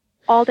myself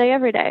all day,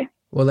 every day.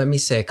 Well, let me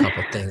say a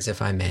couple things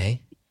if I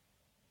may.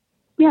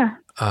 Yeah.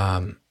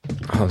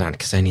 Hold on,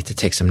 because I need to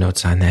take some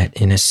notes on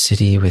that. In a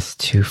city with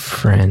 2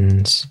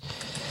 friends.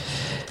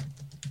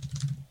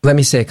 Let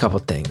me say a couple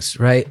things,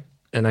 right?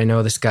 And I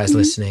know this guy's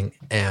listening,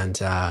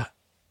 and I'm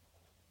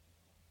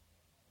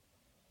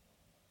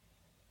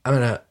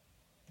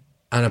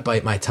gonna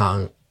bite my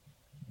tongue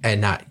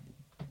and not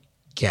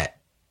get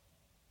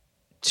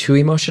too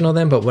emotional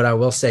then. But what I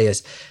will say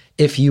is,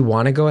 if you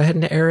want to go ahead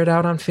and air it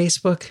out on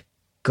Facebook,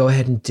 go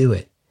ahead and do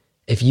it.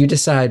 If you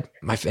decide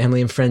my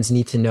family and friends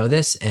need to know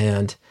this,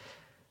 and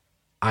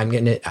I'm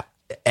getting it,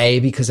 A,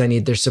 because I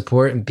need their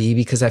support, and B,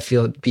 because I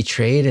feel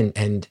betrayed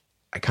and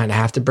I kind of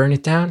have to burn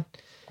it down,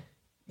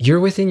 you're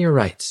within your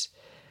rights.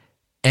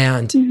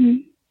 And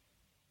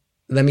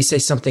let me say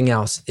something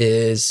else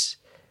is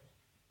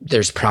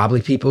there's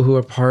probably people who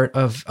are part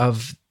of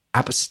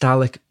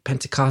apostolic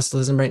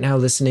Pentecostalism right now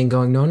listening,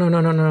 going, no.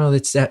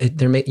 It's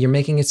you're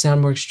making it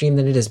sound more extreme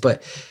than it is.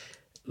 But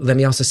let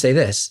me also say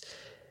this.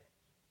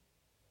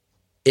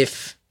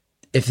 If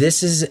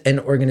this is an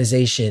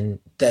organization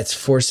that's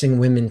forcing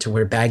women to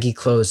wear baggy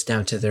clothes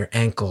down to their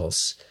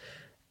ankles,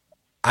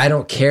 I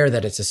don't care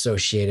that it's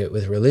associated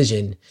with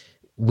religion.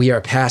 We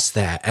are past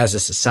that as a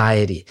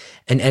society.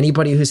 And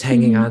anybody who's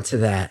hanging on to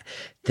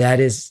that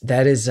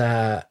is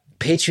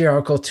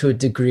patriarchal to a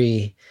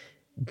degree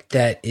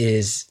that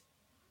is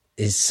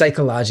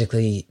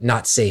psychologically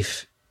not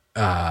safe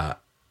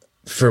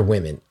for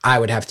women, I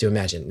would have to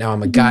imagine. Now,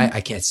 I'm a guy, I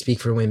can't speak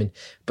for women,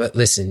 but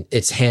listen,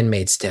 it's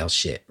Handmaid's Tale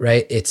shit,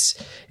 right?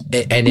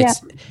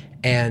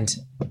 And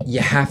you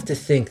have to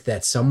think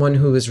that someone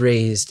who is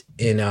raised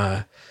in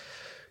a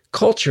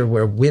culture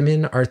where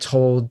women are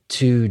told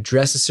to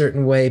dress a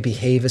certain way,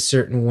 behave a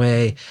certain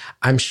way,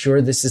 I'm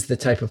sure this is the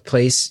type of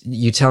place,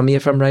 you tell me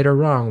if I'm right or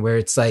wrong, where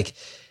it's like,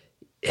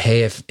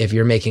 hey, if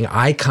you're making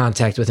eye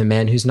contact with a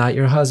man who's not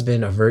your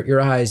husband, avert your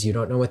eyes, you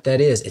don't know what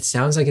that is. It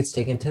sounds like it's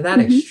taken to that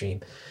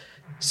extreme.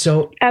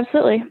 So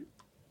absolutely.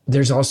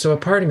 There's also a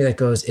part of me that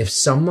goes, if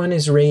someone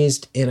is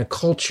raised in a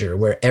culture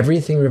where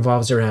everything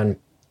revolves around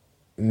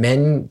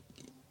men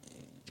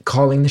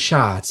calling the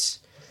shots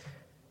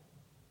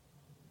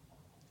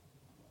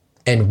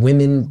and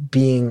women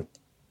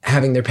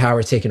having their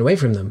power taken away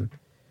from them,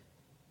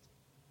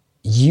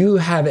 you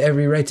have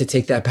every right to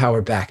take that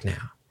power back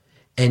now.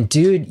 And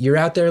dude, you're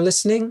out there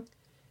listening,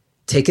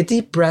 take a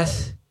deep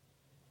breath,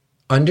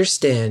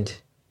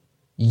 understand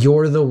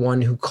you're the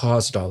one who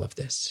caused all of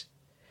this.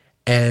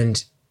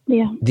 And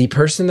the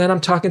person that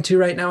I'm talking to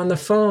right now on the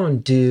phone,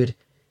 dude,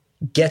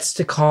 gets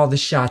to call the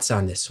shots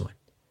on this one.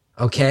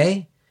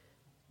 Okay?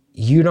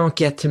 You don't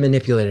get to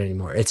manipulate it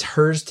anymore. It's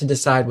hers to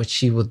decide what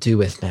she will do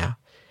with now.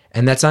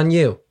 And that's on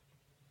you.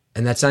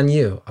 And that's on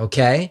you.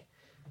 Okay?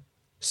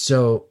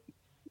 So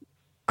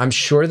I'm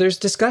sure there's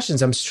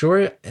discussions. I'm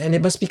sure, and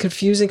it must be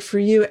confusing for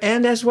you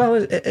and as well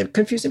as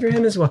confusing for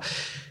him as well.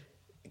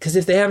 Because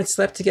if they haven't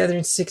slept together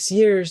in 6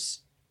 years,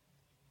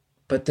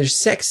 but there's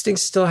sexting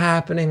still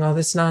happening, all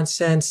this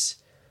nonsense,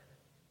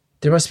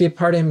 there must be a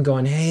part of him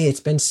going, hey, it's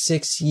been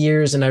 6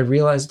 years and I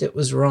realized it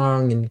was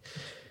wrong and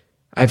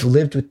I've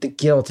lived with the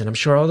guilt. And I'm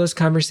sure all those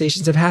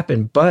conversations have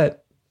happened,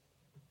 but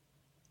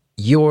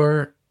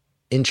you're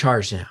in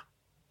charge now.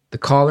 The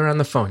caller on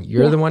the phone,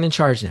 you're the one in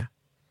charge now.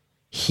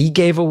 He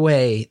gave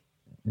away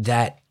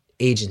that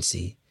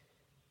agency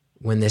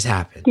when this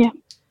happened. Yeah.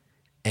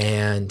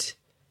 And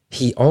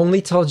he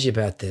only told you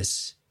about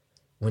this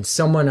when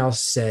someone else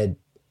said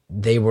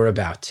they were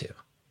about to.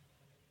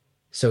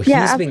 So he's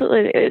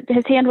absolutely.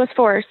 His hand was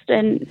forced,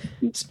 and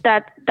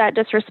that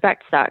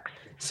disrespect sucks.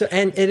 So,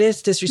 and it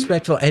is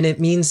disrespectful, and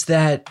it means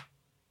that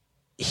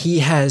he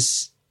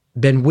has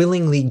been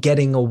willingly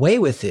getting away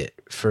with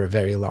it for a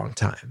very long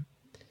time.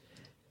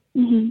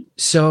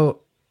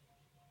 So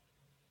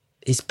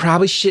he's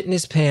probably shitting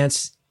his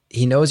pants.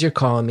 He knows you're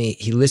calling me.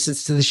 He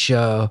listens to the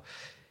show.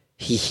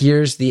 He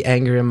hears the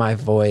anger in my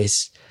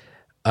voice.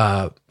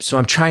 So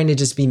I'm trying to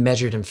just be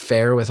measured and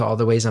fair with all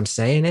the ways I'm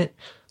saying it.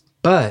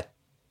 But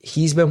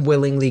he's been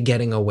willingly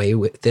getting away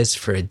with this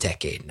for a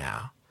decade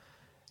now.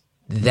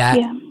 That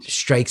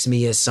strikes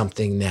me as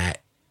something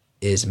that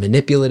is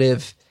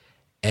manipulative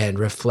and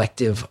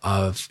reflective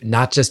of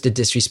not just a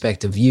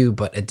disrespect of you,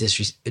 but a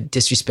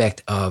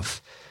disrespect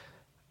of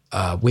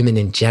women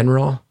in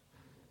general.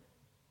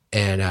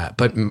 And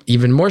but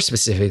even more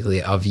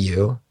specifically of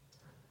you.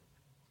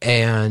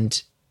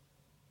 And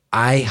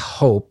I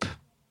hope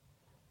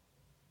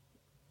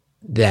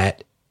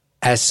that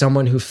as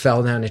someone who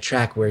fell down a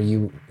track where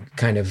you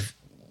kind of,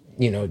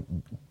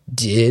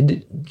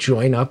 did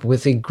join up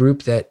with a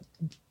group that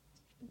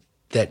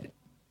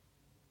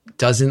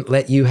doesn't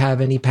let you have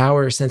any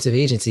power or sense of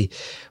agency.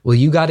 Well,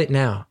 you got it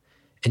now.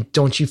 And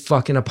don't you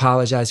fucking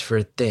apologize for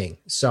a thing.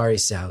 Sorry,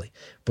 Sally.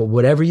 But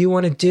whatever you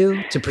want to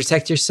do to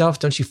protect yourself,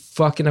 don't you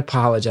fucking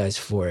apologize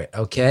for it,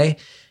 okay?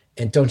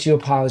 And don't you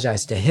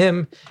apologize to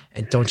him.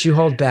 And don't you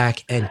hold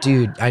back. And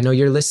dude, I know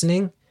you're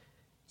listening.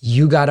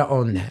 You got to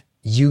own that.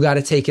 You got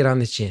to take it on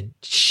the chin.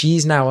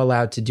 She's now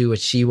allowed to do what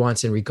she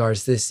wants in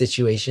regards to this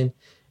situation.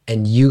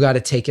 And you got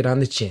to take it on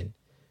the chin.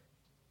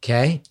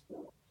 Okay?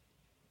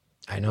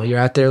 I know you're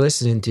out there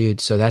listening,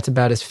 dude. So that's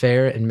about as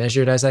fair and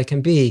measured as I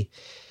can be.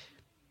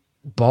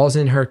 Ball's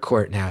in her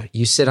court now.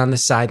 You sit on the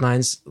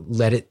sidelines,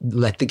 let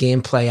the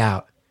game play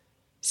out.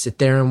 Sit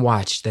there and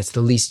watch. That's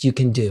the least you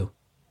can do.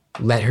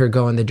 Let her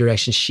go in the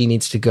direction she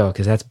needs to go,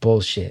 because that's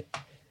bullshit.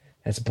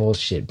 That's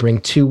bullshit. Bring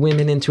two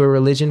women into a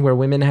religion where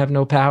women have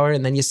no power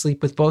and then you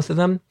sleep with both of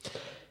them.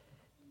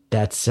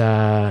 That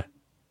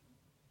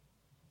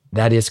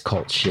is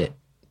cult shit.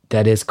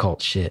 That is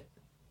cult shit.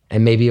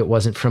 And maybe it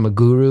wasn't from a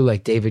guru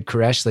like David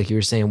Koresh, like you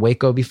were saying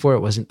Waco before. It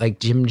wasn't like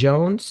Jim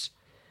Jones.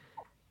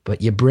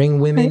 But you bring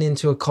women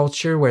into a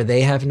culture where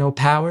they have no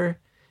power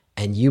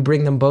and you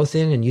bring them both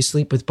in and you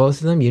sleep with both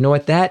of them. You know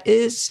what that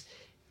is?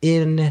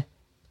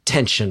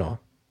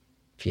 Intentional,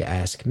 if you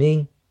ask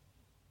me.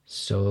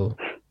 So,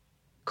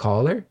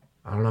 caller,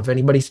 I don't know if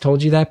anybody's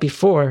told you that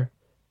before,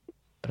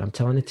 but I'm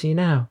telling it to you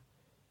now.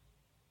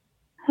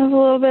 I have a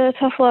little bit of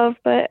tough love,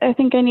 but I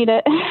think I need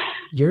it.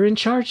 You're in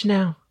charge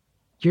now.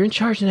 You're in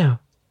charge now.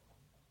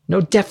 No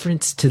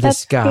deference to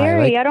this guy.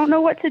 Scary. Like, I don't know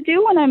what to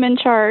do when I'm in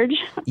charge.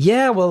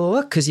 Yeah, well,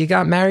 look, because you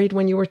got married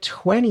when you were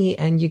 20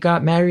 and you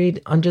got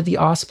married under the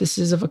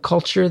auspices of a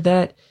culture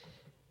that,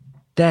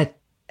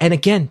 and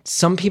again,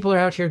 some people are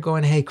out here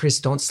going, hey, Chris,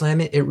 don't slam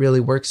it. It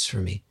really works for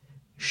me.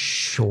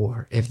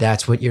 Sure, if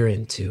that's what you're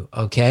into,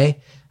 okay?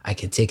 I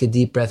can take a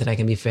deep breath and I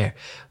can be fair.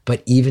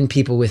 But even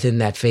people within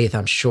that faith,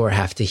 I'm sure,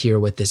 have to hear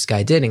what this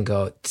guy did and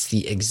go, it's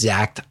the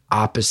exact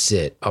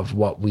opposite of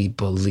what we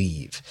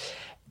believe.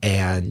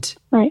 And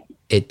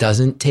It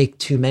doesn't take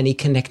too many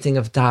connecting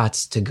of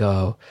dots to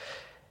go,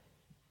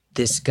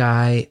 this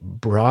guy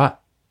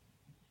brought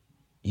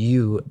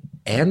you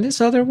and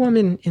this other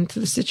woman into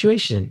the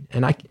situation.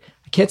 And I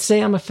can't say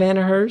I'm a fan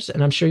of hers,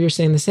 and I'm sure you're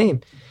saying the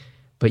same.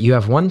 But you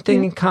have one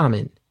thing in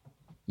common.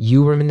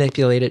 You were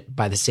manipulated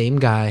by the same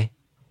guy,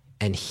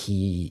 and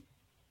he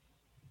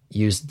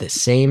used the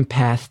same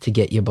path to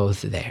get you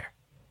both there.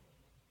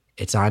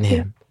 It's on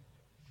him.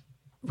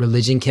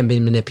 Religion can be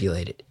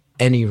manipulated.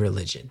 Any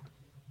religion.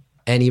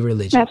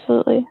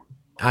 Absolutely.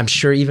 I'm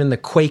sure even the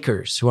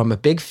Quakers, who I'm a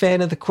big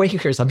fan of the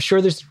Quakers. I'm sure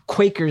there's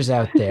Quakers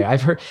out there.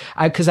 I've heard,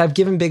 because I've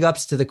given big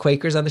ups to the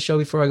Quakers on the show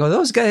before. I go,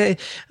 those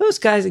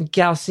guys and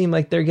gals seem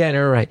like they're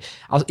getting it right.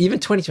 Even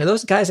 22,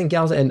 those guys and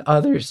gals and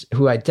others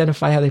who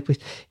identify how they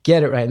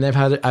get it right. And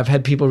I've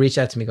had people reach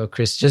out to me, go,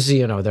 Chris, just so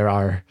you know, there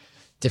are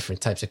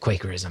different types of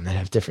Quakerism that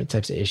have different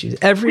types of issues.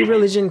 Every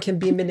religion can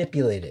be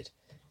manipulated.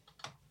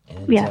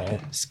 And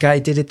this guy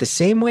did it the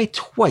same way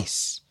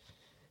twice.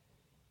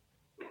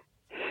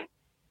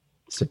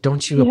 So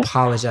don't you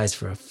apologize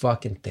for a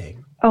fucking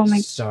thing. Oh my!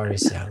 Sorry,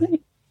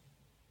 Sally.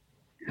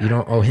 You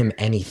don't owe him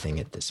anything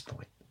at this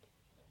point.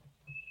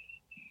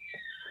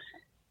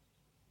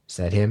 Is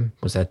that him?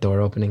 Was that door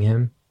opening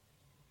him?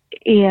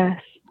 Yes.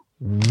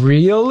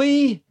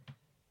 Really?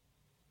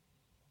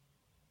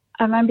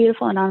 I'm on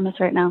Beautiful Anonymous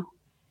right now.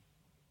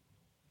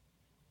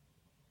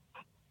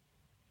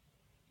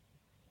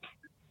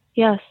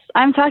 Yes,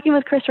 I'm talking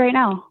with Chris right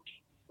now.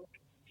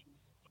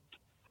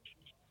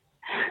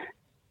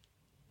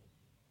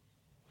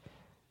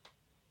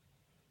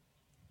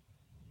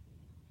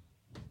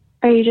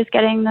 Are you just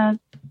getting the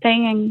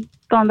thing and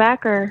going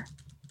back, or?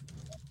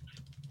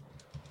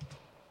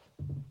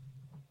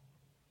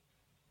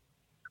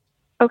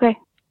 Okay.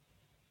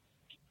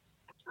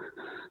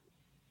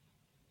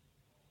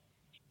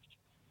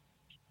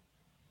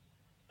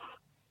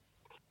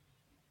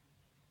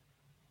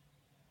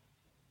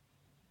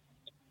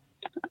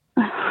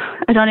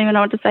 I don't even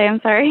know what to say.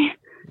 I'm sorry.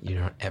 You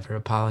don't ever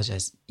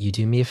apologize. You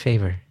do me a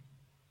favor.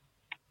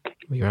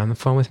 When you're on the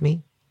phone with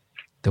me,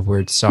 the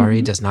word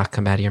sorry does not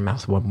come out of your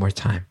mouth one more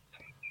time.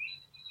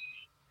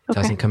 It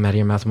doesn't come out of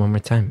your mouth one more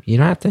time. You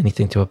don't have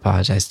anything to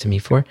apologize to me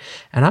for.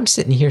 And I'm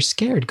sitting here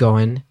scared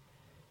going,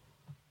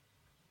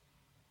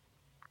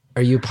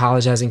 are you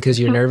apologizing because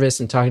you're nervous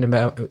and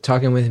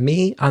talking with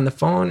me on the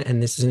phone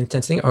and this is an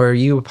intense thing? Or are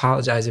you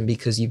apologizing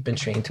because you've been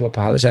trained to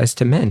apologize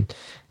to men?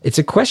 It's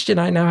a question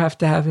I now have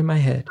to have in my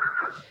head.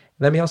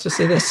 Let me also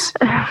say this.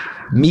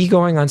 Me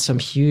going on some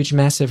huge,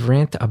 massive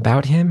rant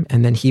about him,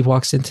 and then he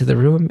walks into the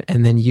room,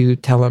 and then you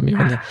tell him you're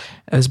on that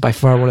is by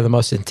far one of the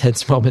most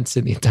intense moments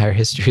in the entire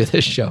history of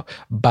this show.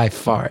 By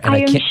far. And I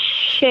am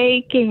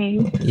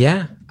shaking.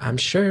 Yeah, I'm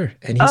sure.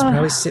 And he's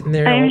probably sitting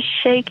there. I'm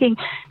shaking.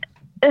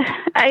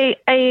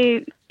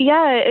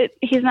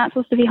 He's not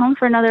supposed to be home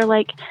for another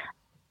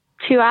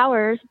 2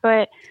 hours,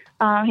 but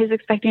he's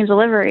expecting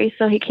delivery,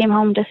 so he came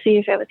home to see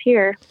if it was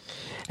here.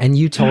 And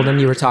you told him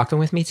you were talking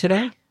with me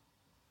today?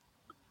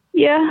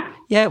 Yeah.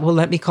 Yeah, well,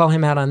 let me call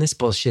him out on this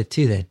bullshit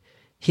too then.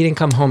 he didn't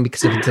come home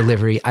because of a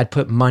delivery, I'd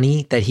put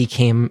money that he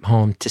came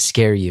home to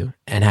scare you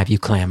and have you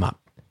clam up.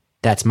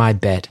 That's my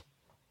bet.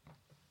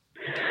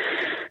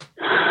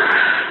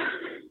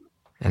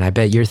 And I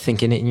bet you're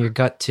thinking it in your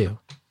gut too.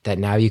 That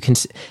now you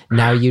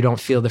don't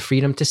feel the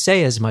freedom to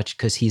say as much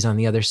because he's on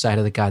the other side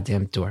of the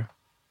goddamn door.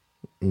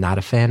 Not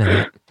a fan of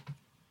that.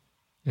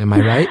 Am I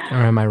right or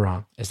am I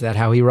wrong? Is that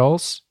how he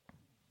rolls?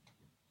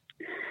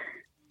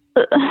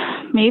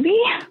 Maybe.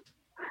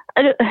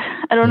 I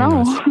don't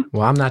know.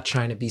 Well, I'm not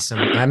trying to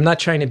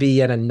be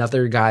yet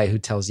another guy who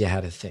tells you how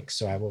to think,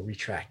 so I will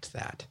retract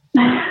that.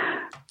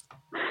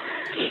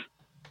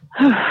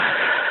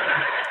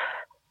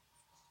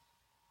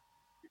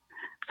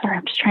 Sorry,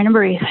 I'm just trying to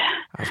breathe.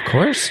 Of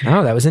course.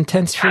 No, that was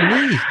intense for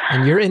me.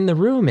 And you're in the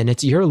room and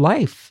it's your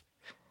life.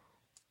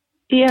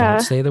 Yeah.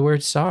 Don't say the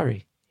word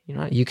sorry. You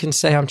know, you can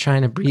say I'm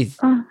trying to breathe.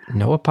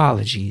 No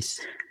apologies.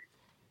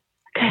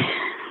 Okay.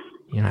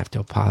 You don't have to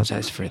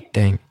apologize for a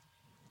thing.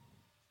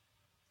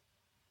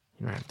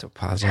 You don't have to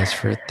apologize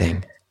for a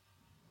thing.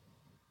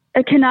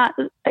 I could not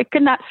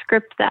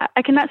script that.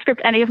 I cannot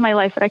script any of my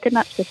life, but I could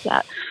not script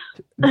that.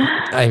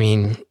 I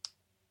mean,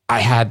 I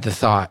had the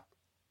thought.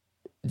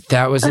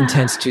 That was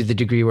intense to the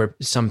degree where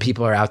some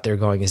people are out there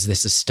going, is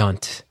this a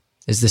stunt?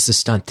 Is this a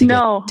stunt to get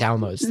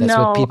downloads? That's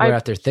what people are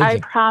out there thinking. I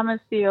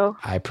promise you.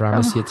 I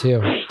promise you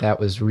too. That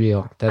was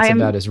real. That's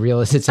about as real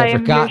as it's ever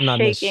gotten on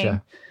this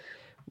show.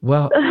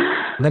 Well,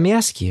 let me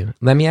ask you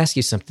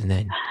something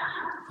then.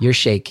 You're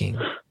shaking.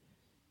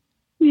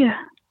 Yeah.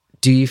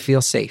 Do you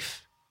feel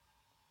safe?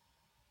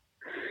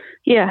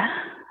 Yeah.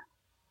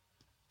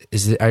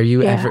 Do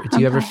you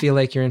ever feel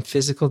like you're in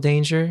physical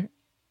danger?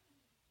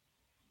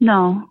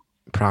 No.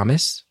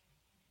 Promise?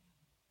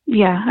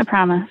 Yeah, I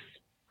promise.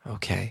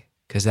 Okay,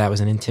 because that was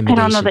an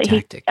intimidation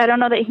tactic. I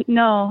don't know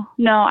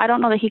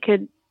that he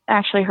could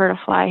actually hurt a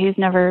fly. He's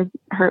never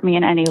hurt me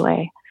in any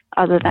way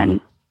other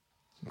than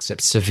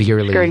except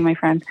severely scaring my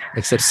friend.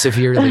 Except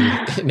severely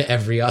in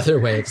every other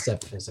way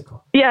except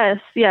physical.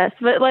 Yes,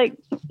 but like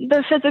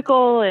the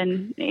physical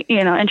and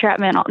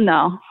entrapment.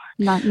 No,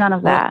 none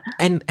of that.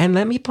 And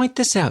let me point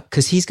this out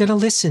because he's gonna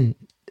listen.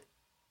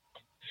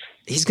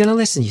 He's gonna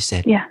listen. You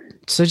said, yeah.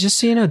 So just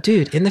so you know,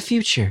 dude, in the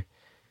future,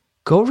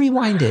 go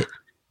rewind it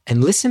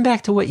and listen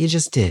back to what you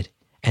just did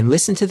and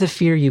listen to the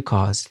fear you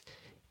caused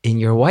in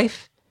your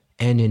wife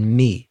and in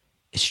me,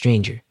 a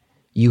stranger.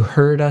 You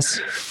heard us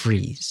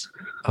freeze,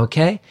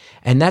 okay?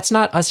 And that's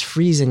not us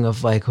freezing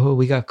of like, oh,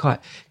 we got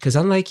caught. Because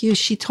unlike you,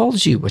 she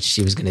told you what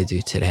she was going to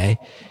do today.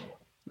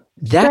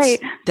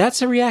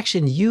 That's a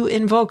reaction you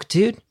invoke,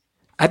 dude.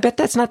 I bet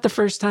that's not the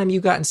first time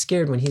you've gotten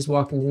scared when he's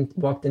walked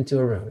into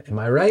a room. Am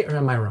I right or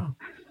am I wrong?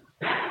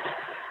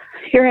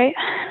 You're right.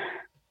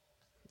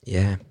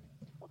 Yeah.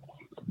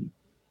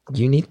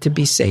 You need to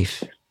be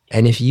safe.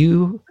 And if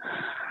you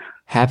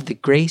have the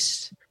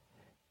grace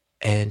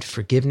and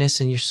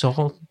forgiveness in your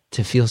soul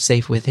to feel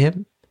safe with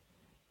him,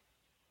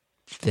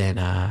 then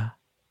I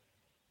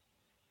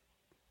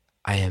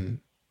am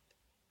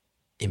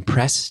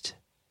impressed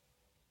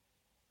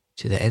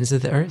to the ends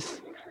of the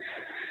earth.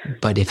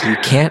 But if you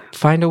can't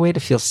find a way to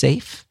feel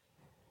safe,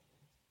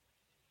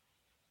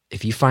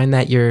 if you find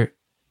that you're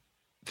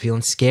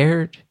feeling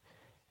scared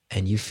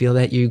and you feel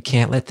that you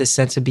can't let this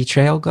sense of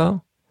betrayal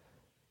go,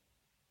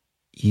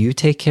 you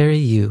take care of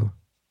you.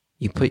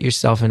 You put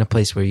yourself in a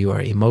place where you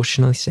are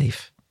emotionally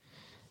safe.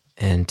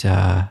 And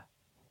that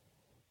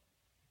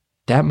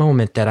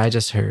moment that I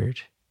just heard,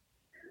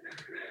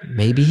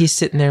 maybe he's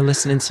sitting there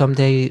listening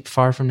someday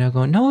far from now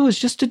going, no, it was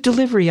just a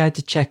delivery. I had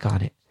to check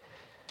on it.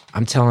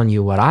 I'm telling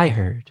you what I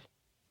heard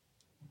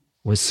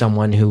was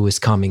someone who was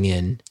coming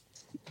in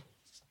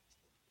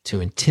to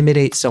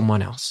intimidate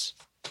someone else.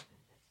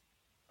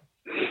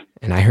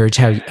 And I heard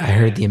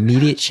the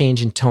immediate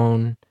change in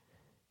tone.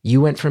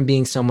 You went from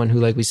being someone who,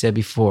 like we said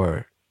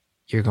before,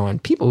 you're going,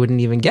 people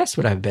wouldn't even guess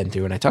what I've been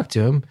through when I talk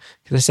to him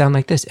because I sound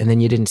like this. And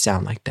then you didn't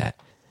sound like that.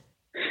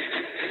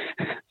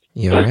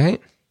 You all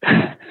right?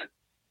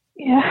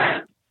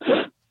 Yeah.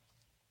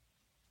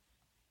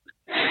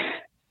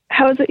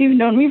 How is it you've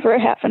known me for a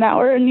half an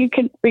hour and you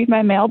can read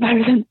my mail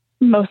better than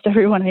most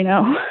everyone I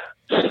know?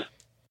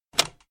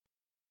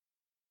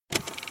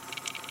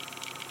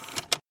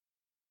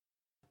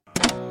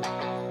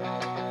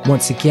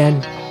 Once again,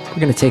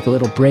 we're going to take a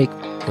little break.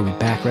 We'll be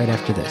back right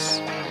after this.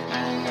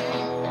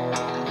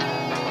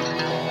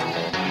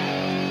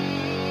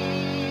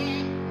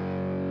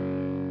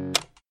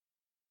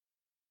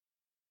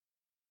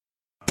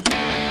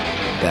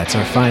 That's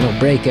our final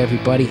break,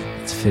 everybody.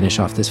 Let's finish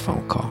off this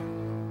phone call.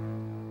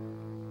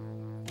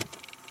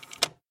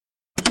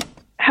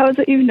 How is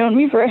it you've known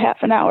me for a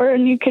half an hour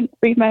and you can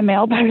read my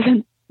mail better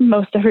than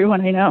most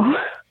everyone I know?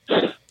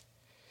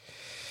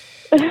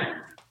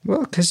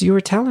 Well, because you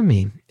were telling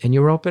me and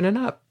you were opening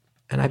up.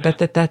 And I bet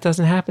that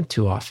doesn't happen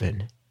too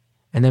often.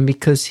 And then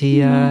because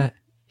he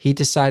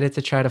decided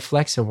to try to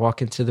flex and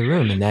walk into the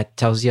room, and that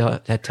tells you a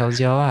lot.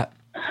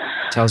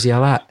 Tells you a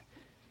lot.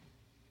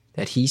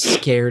 That he's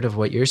scared of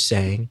what you're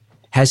saying.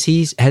 Has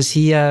he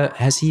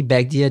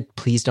begged you,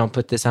 please don't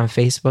put this on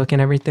Facebook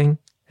and everything?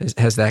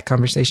 Has that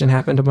conversation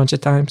happened a bunch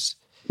of times?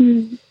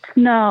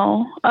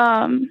 No.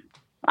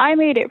 I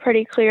made it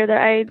pretty clear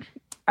that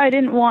I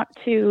didn't want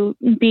to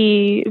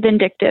be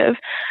vindictive,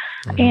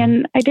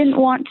 and I didn't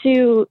want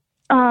to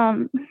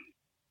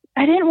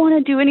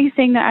do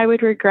anything that I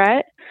would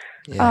regret.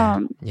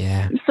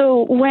 Yeah.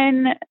 So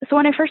when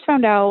I first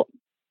found out,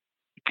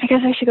 I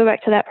guess I should go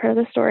back to that part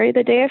of the story.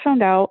 The day I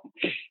found out,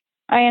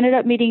 I ended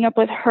up meeting up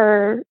with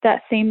her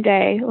that same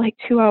day, like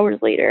 2 hours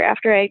later,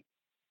 after I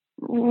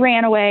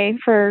ran away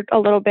for a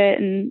little bit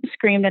and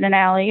screamed in an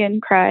alley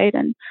and cried,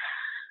 and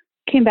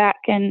came back,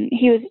 and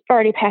he was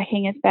already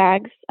packing his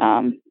bags.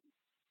 And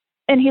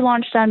he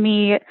launched on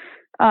me.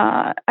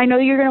 I know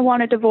you're going to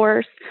want a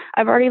divorce.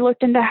 I've already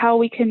looked into how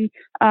we can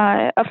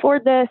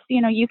afford this.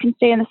 You know, you can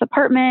stay in this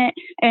apartment,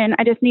 and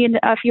I just need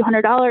a few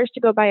 $100s to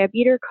go buy a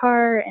beater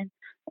car and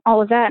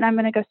all of that. And I'm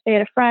going to go stay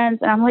at a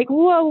friend's. And I'm like,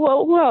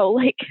 whoa.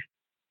 Like,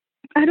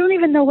 I don't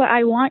even know what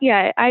I want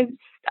yet. I'm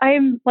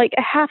like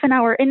a half an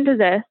hour into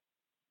this.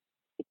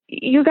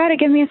 You got to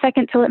give me a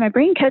second to let my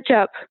brain catch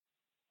up.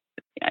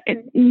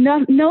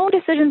 No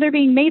decisions are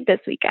being made this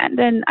weekend.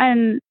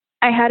 And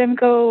I had him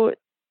go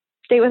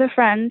stay with a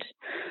friend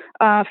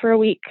for a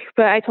week,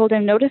 but I told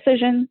him no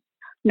decisions.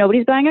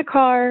 Nobody's buying a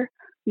car.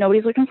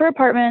 Nobody's looking for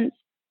apartments.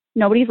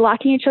 Nobody's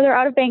locking each other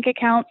out of bank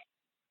accounts.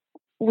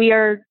 We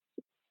are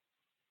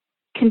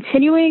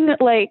continuing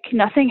like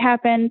nothing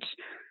happened,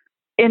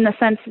 in the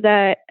sense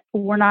that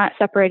we're not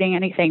separating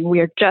anything. We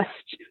are just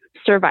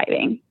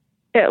surviving,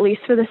 at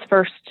least for this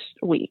first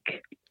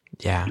week.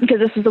 Yeah. Because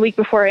this was the week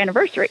before our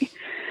anniversary.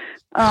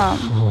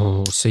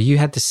 So you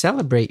had to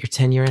celebrate your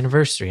 10-year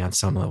anniversary on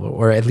some level,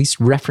 or at least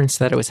reference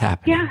that it was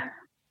happening.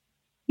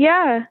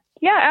 Yeah,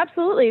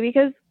 absolutely.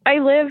 Because I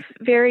live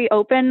very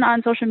open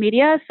on social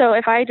media. So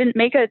if I didn't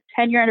make a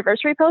 10-year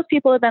anniversary post,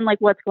 people have been like,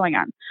 what's going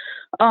on?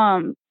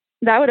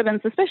 That would have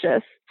been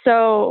suspicious.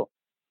 So,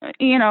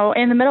 you know,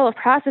 in the middle of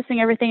processing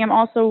everything, I'm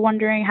also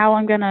wondering how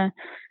I'm going to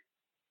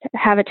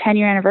have a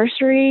 10-year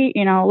anniversary.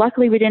 You know,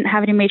 luckily we didn't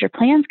have any major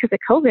plans because of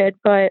COVID,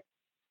 but,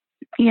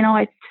 you know,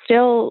 I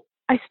still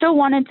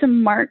wanted to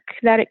mark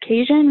that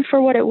occasion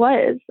for what it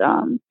was.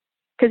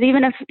 Because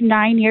even if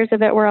 9 years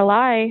of it were a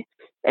lie,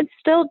 it's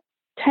still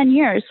 10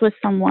 years with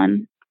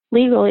someone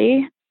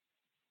legally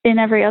in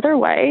every other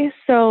way.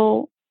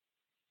 So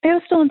it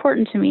was still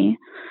important to me.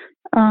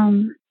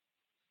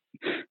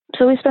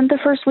 So we spent the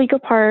first week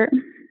apart.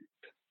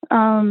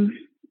 I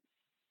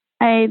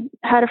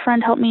had a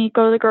friend help me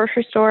go to the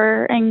grocery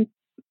store and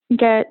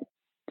get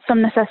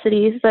some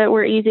necessities that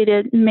were easy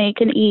to make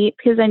and eat,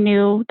 because I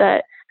knew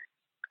that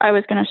I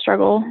was going to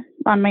struggle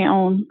on my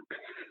own.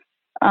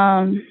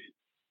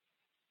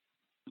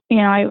 You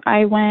know,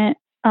 I went,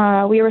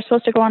 we were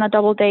supposed to go on a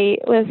double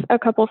date with a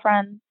couple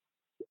friends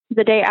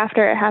the day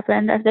after it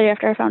happened, the day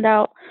after I found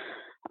out.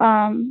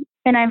 And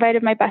I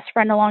invited my best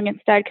friend along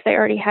instead, because I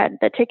already had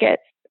the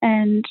tickets,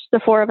 and the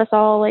four of us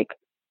all like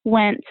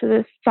went to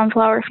this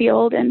sunflower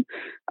field and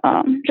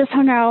just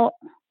hung out.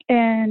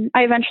 And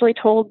I eventually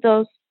told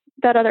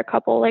that other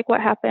couple like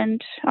what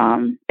happened,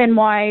 and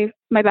why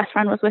my best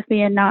friend was with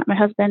me and not my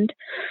husband.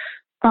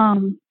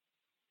 And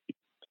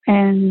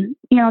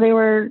you know, they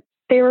were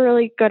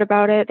really good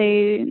about it.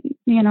 They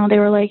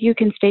were like, you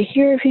can stay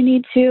here if you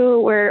need to.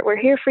 We're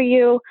here for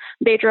you.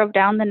 They drove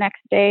down the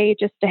next day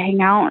just to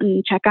hang out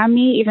and check on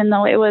me, even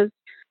though it was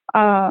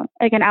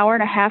like an hour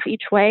and a half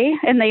each way,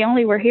 and they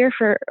only were here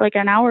for like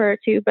an hour or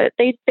two. But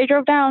they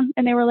drove down,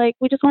 and they were like,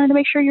 we just wanted to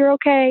make sure you're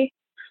okay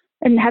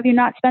and have you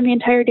not spend the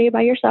entire day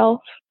by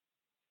yourself.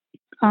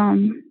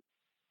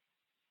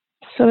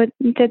 So it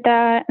did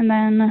that. And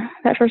then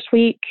that first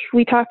week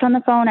we talked on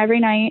the phone every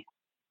night.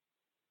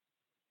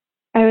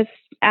 I was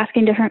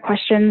asking different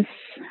questions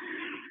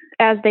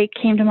as they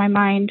came to my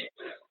mind.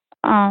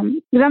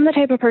 Because I'm the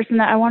type of person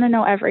that I want to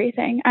know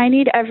everything. I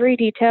need every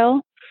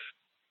detail,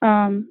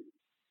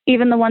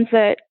 even the ones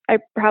that I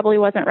probably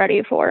wasn't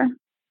ready for.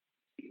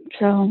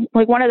 So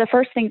like one of the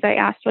first things I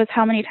asked was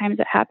how many times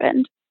it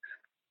happened.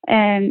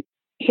 And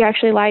he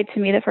actually lied to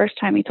me the first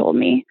time he told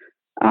me.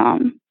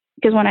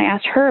 Because when I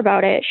asked her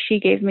about it, she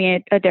gave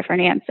me a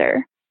different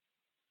answer.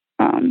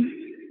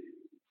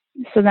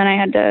 So then I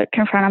had to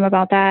confront him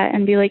about that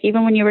and be like,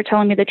 even when you were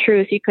telling me the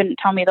truth, you couldn't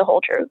tell me the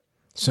whole truth.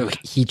 So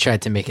he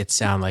tried to make it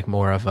sound like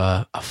more of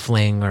a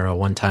fling or a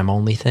one-time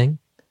only thing?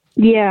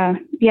 Yeah,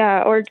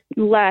 or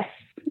less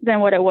than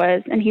what it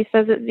was. And he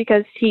says it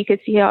because he could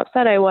see how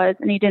upset I was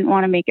and he didn't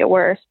want to make it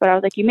worse. But I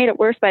was like, you made it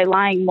worse by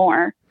lying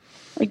more.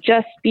 Like,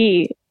 just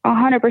be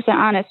 100%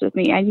 honest with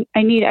me.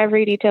 I need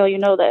every detail, you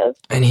know this.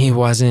 And he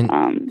wasn't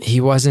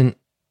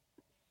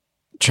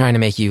trying to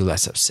make you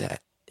less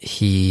upset.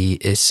 He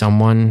is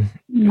someone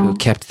who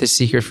kept the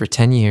secret for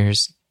 10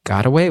 years,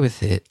 got away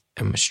with it,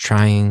 and was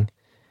trying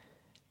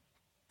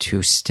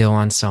to still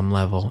on some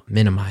level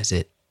minimize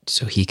it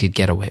so he could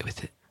get away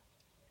with it.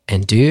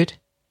 And dude,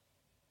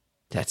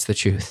 that's the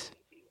truth.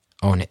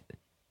 Own it.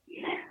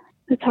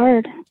 It's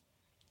hard.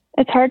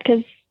 It's hard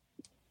because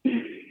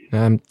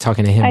I'm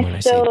talking to him when I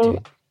say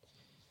dude.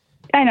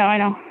 I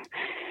know.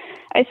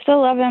 I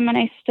still love him, and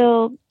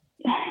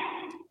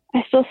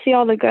I still see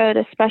all the good,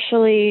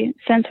 especially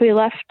since we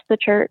left the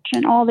church,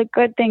 and all the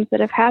good things that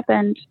have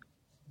happened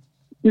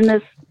in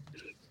this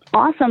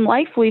awesome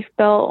life we've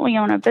built, you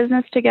know, in a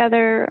business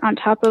together on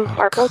top of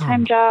our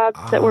full-time jobs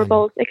that we're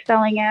both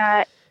excelling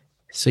at.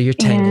 So you're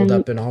tangled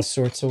up in all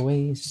sorts of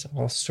ways,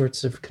 all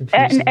sorts of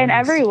confusing in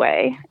every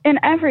way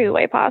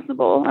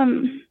possible.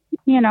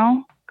 You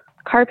know,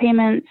 car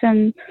payments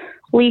and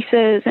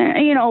leases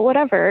and, you know,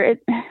 whatever.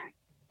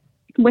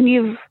 When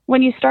you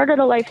started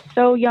a life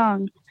so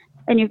young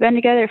and you've been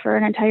together for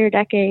an entire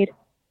decade,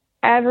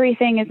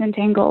 everything is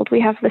entangled. We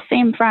have the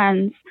same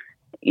friends,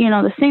 you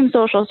know, the same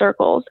social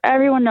circles.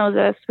 Everyone knows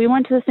us. We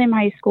went to the same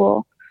high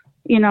school.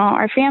 You know,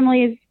 our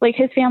families, like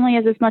his family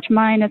is as much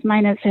mine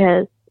is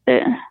his.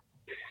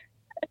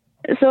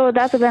 So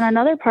that's been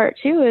another part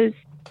too, is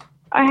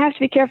I have to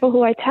be careful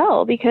who I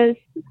tell, because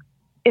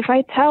if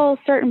I tell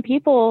certain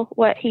people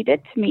what he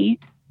did to me,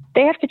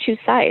 they have to choose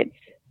sides.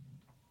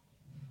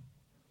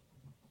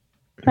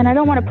 And I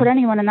don't want to put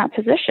anyone in that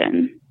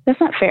position. That's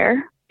not fair.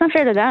 It's not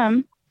fair to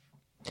them,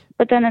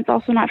 but then it's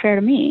also not fair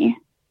to me.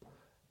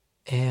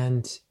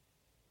 And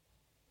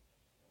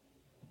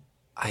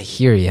I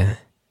hear you,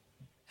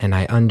 and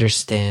I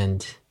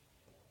understand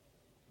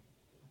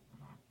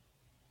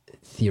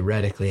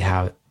theoretically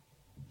how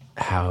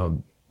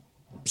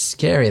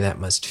scary that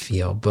must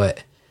feel,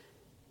 but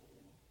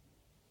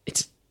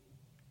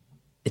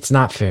it's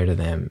not fair to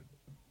them.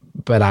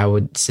 But I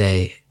would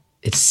say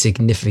it's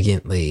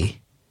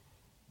significantly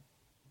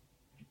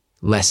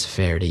less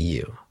fair to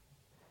you.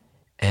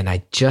 And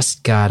I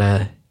just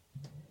gotta,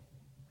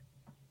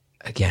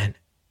 again,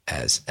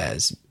 as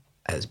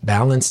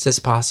balanced as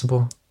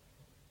possible,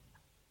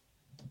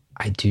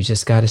 I do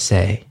just gotta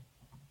say,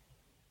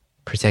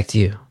 protect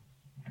you.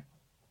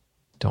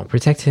 Don't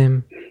protect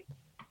him.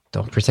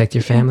 Don't protect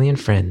your family and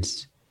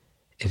friends.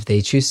 If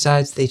they choose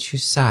sides, they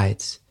choose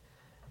sides.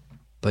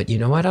 But you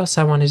know what else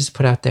I want to just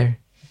put out there?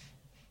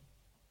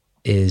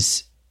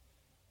 Is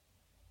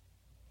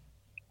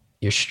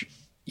you're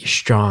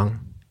strong,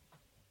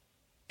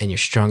 and you're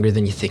stronger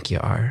than you think you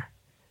are.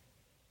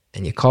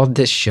 And you called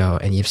this show,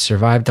 and you've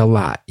survived a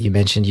lot. You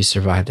mentioned you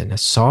survived an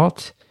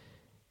assault.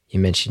 You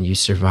mentioned you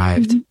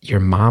survived your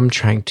mom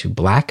trying to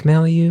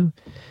blackmail you.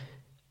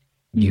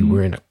 You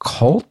were in a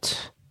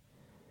cult.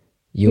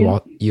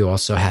 You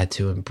also had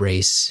to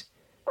embrace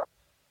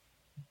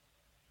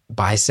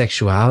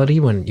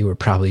bisexuality when you were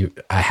probably,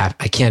 I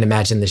can't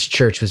imagine this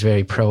church was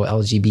very pro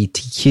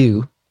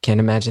LGBTQ. Can't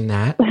imagine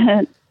that.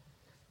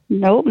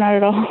 Nope, not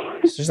at all.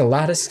 So there's a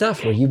lot of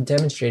stuff where you've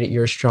demonstrated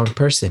you're a strong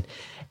person.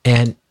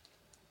 And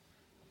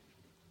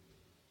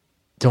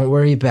don't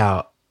worry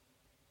about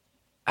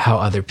how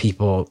other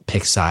people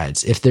pick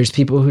sides. If there's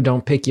people who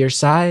don't pick your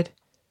side,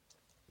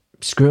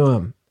 screw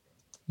them,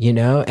 you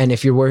know? And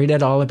if you're worried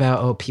at all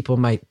about, oh, people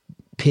might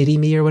pity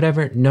me or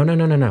whatever,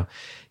 no.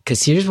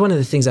 Because here's one of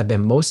the things I've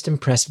been most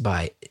impressed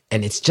by,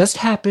 and it's just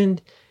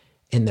happened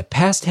in the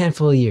past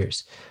handful of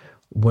years,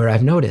 where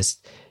I've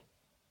noticed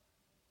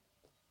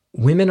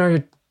women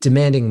are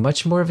demanding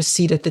much more of a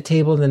seat at the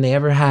table than they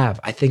ever have.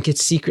 I think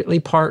it's secretly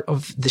part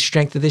of the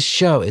strength of this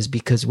show, is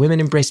because women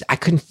embrace it. I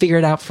couldn't figure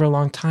it out for a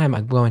long time.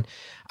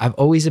 I've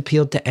always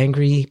appealed to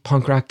angry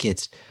punk rock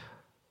kids.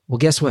 Well,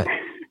 guess what?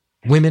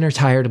 Women are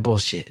tired of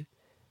bullshit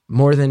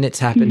more than it's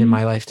happened in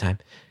my lifetime.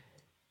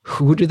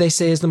 Who do they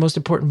say is the most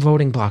important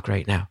voting bloc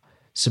right now?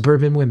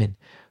 Suburban women.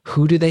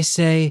 Who do they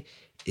say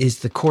is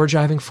the core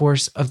driving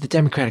force of the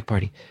Democratic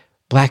Party?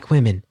 Black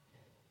women.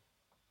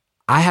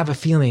 I have a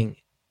feeling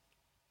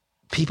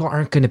people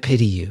aren't going to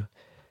pity you,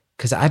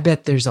 because I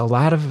bet there's a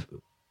lot of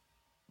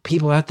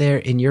people out there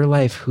in your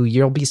life who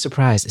you'll be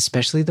surprised,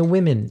 especially the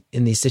women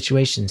in these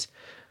situations,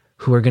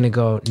 who are going to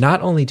go,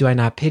 not only do I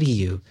not pity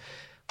you,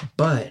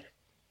 but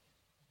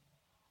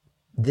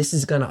this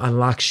is going to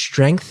unlock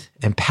strength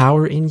and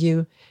power in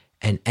you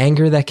and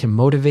anger that can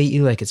motivate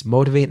you like it's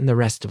motivating the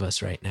rest of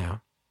us right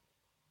now.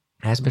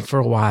 It has been for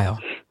a while.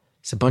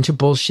 It's a bunch of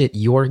bullshit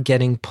you're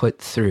getting put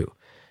through.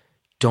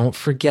 Don't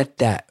forget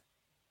that.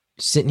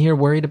 Sitting here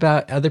worried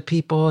about other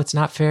people, it's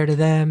not fair to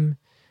them.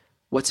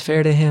 What's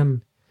fair to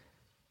him?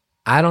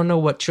 I don't know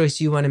what choice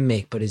you want to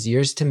make, but it's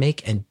yours to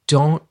make. And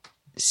don't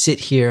sit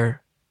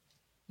here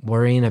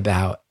worrying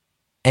about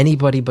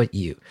anybody but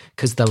you.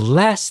 Because the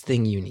last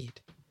thing you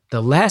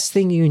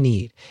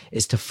need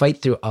is to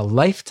fight through a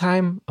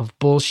lifetime of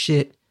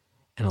bullshit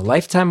and a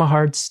lifetime of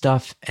hard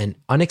stuff and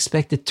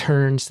unexpected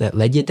turns that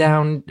led you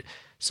down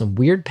some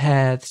weird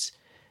paths.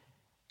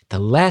 The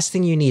last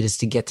thing you need is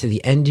to get to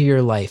the end of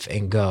your life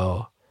and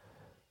go,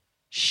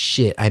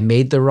 shit, I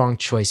made the wrong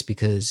choice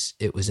because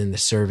it was in the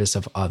service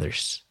of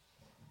others.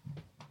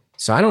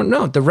 So I don't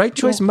know. The right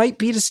choice might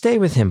be to stay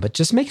with him, but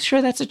just make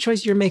sure that's a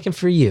choice you're making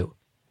for you,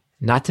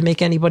 not to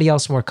make anybody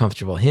else more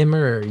comfortable, him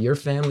or your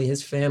family,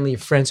 his family, your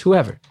friends,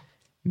 whoever.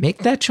 Make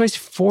that choice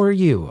for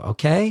you,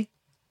 okay?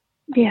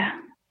 Yeah,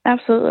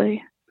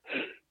 absolutely.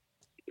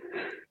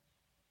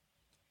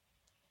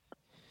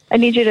 I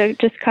need you to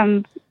just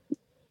come,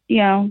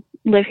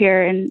 live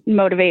here and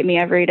motivate me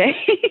every day,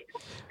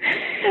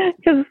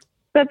 because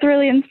that's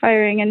really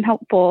inspiring and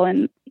helpful.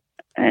 And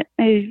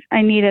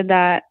I needed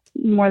that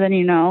more than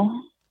you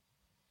know.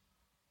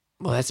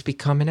 Well, that's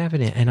becoming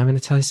evident. And I'm going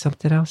to tell you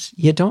something else.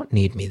 You don't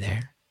need me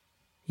there.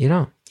 You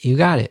don't. You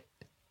got it.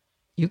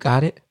 You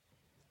got it.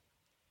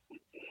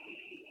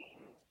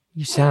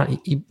 You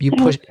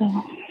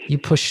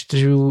push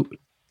through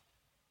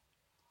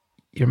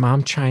your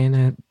mom trying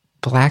to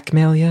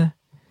blackmail you.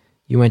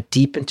 You went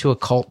deep into a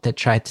cult that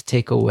tried to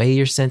take away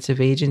your sense of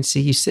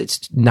agency. You said,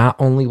 not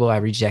only will I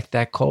reject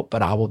that cult,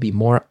 but I will be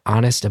more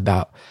honest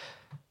about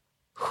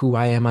who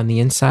I am on the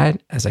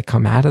inside as I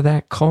come out of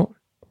that cult.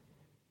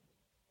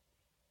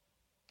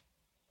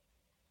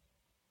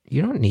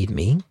 You don't need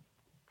me.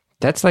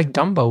 That's like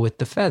Dumbo with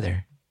the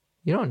feather.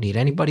 You don't need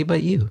anybody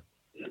but you.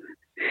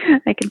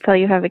 I can tell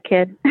you have a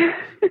kid.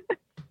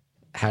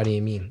 How do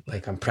you mean?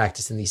 Like I'm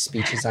practicing these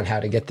speeches on how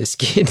to get this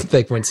kid?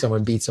 Like when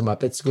someone beats him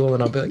up at school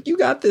and I'll be like, you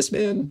got this,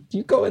 man.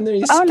 You go in there,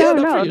 you stand up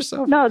for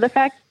yourself. No, the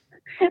fact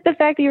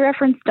that you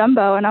referenced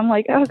Dumbo and I'm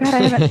like, oh God,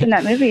 I haven't seen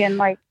that movie in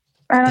like,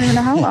 I don't even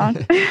know how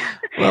long.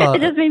 Well, it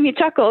just made me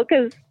chuckle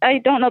because I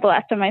don't know the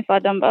last time I saw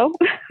Dumbo.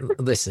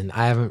 Listen,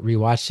 I haven't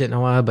rewatched it in a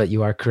while, but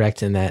you are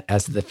correct in that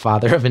as the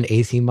father of an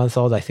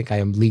 18-month-old, I think I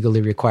am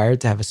legally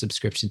required to have a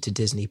subscription to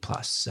Disney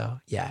Plus. So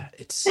yeah,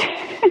 it's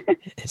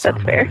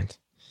on my mind.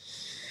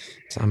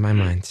 It's on my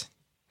mind.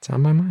 It's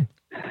on my mind.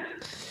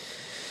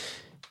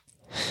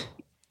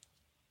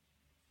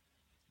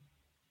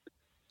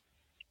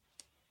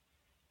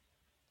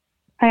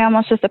 I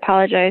almost just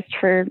apologized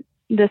for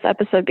this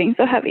episode being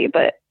so heavy,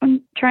 but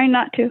I'm trying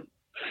not to.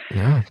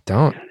 No,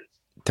 don't.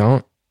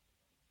 Oh,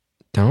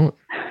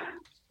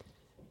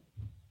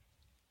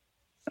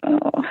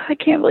 I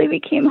can't believe he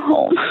came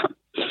home.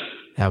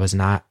 That was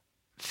not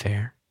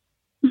fair.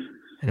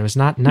 And it was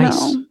not nice.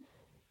 No.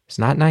 It's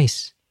not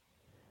nice.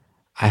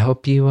 I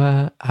hope,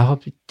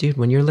 dude,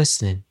 when you're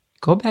listening,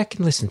 go back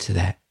and listen to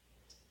that.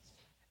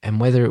 And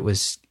whether it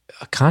was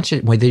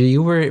whether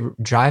you were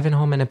driving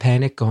home in a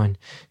panic going,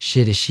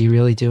 shit, is she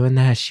really doing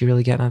that? Is she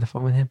really getting on the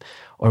phone with him?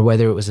 Or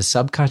whether it was a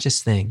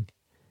subconscious thing,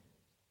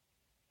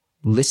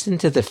 listen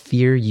to the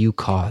fear you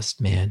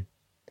caused, man.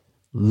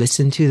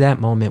 Listen to that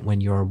moment when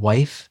your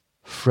wife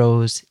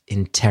froze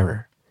in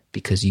terror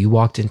because you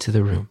walked into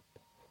the room.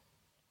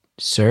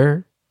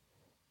 Sir,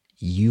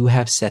 you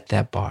have set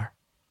that bar.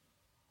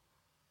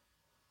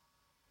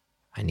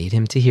 I need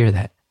him to hear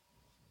that.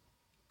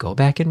 Go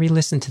back and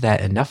re-listen to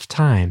that enough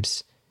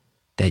times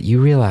that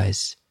you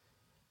realize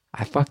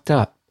I fucked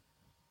up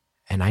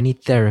and I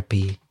need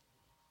therapy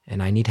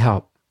and I need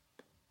help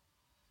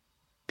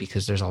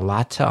because there's a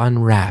lot to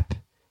unwrap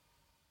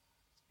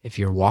if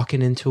you're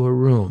walking into a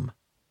room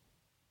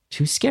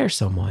to scare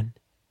someone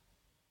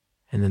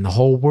and then the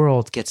whole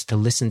world gets to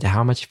listen to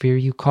how much fear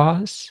you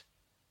cause.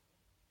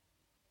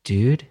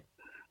 Dude,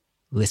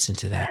 listen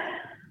to that.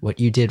 What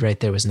you did right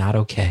there was not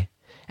okay.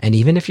 And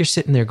even if you're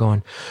sitting there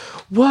going,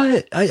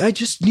 what? I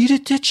just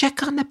needed to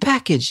check on the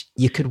package.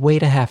 You could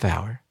wait a half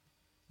hour.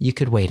 You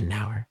could wait an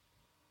hour.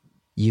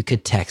 You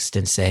could text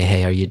and say,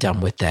 hey, are you done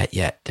with that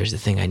yet? There's a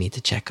thing I need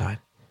to check on.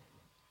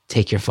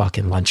 Take your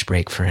fucking lunch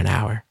break for an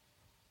hour.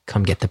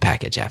 Come get the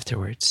package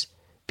afterwards.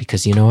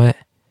 Because you know what?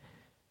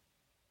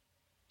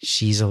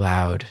 She's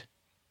allowed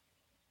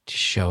to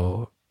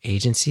show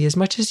agency as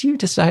much as you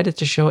decided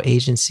to show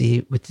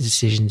agency with the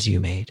decisions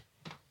you made.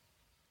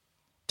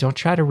 Don't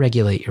try to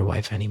regulate your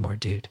wife anymore,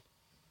 dude.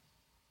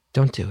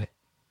 Don't do it.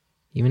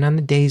 Even on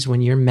the days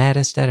when you're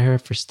maddest at her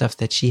for stuff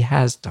that she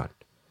has done.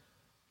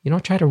 You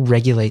don't try to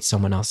regulate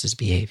someone else's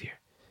behavior.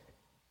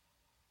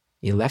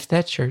 You left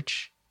that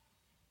church.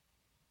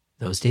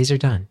 Those days are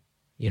done.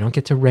 You don't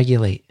get to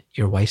regulate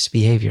your wife's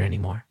behavior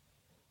anymore.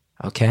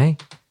 Okay?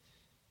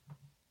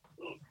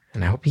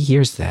 And I hope he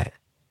hears that.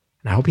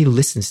 And I hope he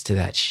listens to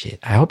that shit.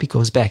 I hope he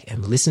goes back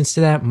and listens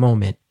to that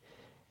moment.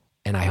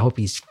 And I hope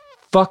he's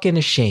fucking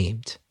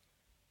ashamed.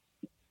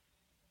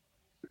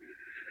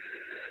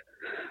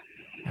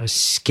 That was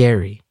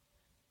scary.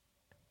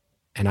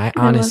 And I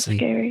honestly,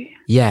 scary.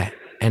 Yeah.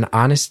 And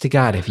honest to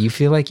God, if you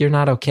feel like you're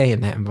not okay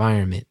in that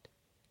environment,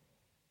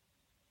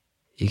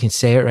 you can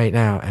say it right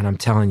now. And I'm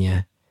telling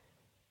you,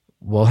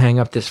 we'll hang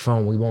up this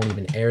phone. We won't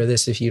even air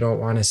this if you don't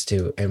want us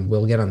to. And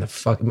we'll get on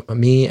the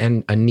me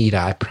and Anita,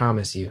 I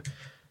promise you,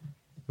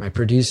 my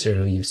producer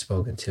who you've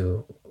spoken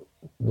to,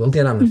 we'll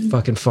get on the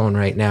fucking phone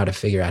right now to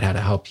figure out how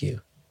to help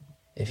you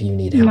if you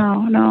need help.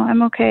 No,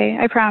 I'm okay.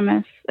 I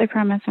promise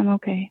I'm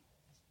okay.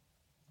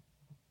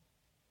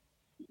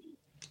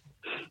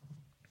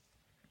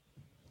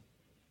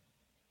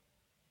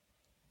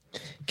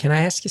 Can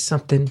I ask you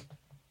something?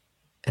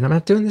 And I'm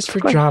not doing this for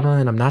drama,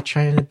 and I'm not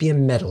trying to be a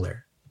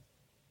meddler.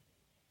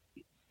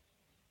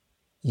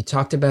 You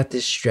talked about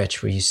this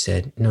stretch where you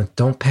said, no,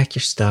 don't pack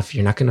your stuff.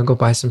 You're not going to go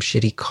buy some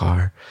shitty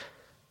car.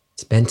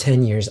 It's been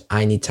 10 years.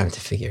 I need time to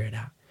figure it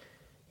out.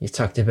 You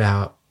talked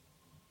about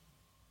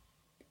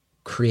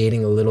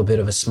creating a little bit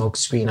of a smoke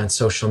screen on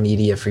social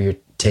media for your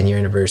 10-year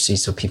anniversary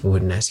so people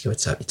wouldn't ask you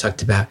what's up. You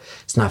talked about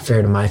it's not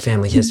fair to my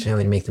family, his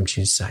family, to make them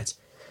choose sides.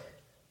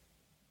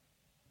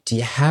 Do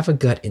you have a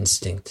gut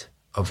instinct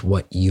of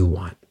what you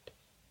want?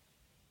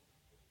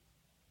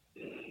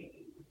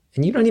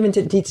 And you don't even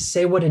need to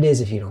say what it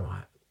is if you don't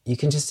want. You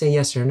can just say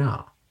yes or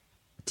no.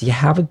 Do you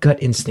have a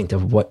gut instinct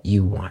of what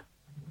you want?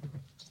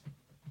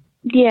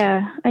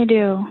 Yeah, I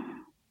do.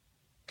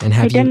 And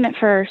I didn't at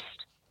first,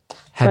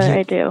 but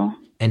I do.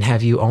 And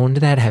have you owned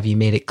that? Have you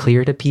made it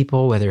clear to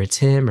people, whether it's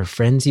him or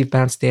friends you've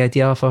bounced the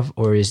idea off of?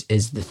 Or is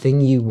the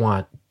thing you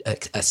want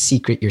a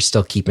secret you're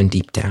still keeping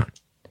deep down?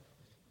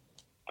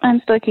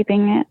 I'm still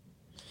keeping it.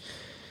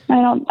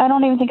 I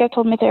don't even think I've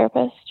told my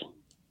therapist.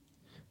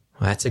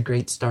 Well, that's a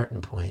great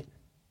starting point.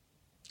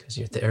 Because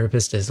your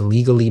therapist is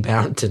legally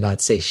bound to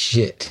not say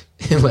shit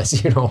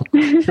unless you want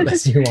them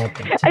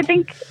to.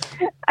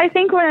 I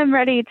think when I'm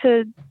ready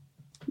to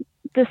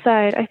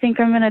decide, I think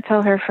I'm going to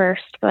tell her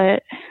first.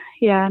 But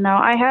yeah, no,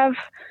 I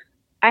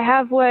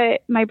have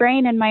what my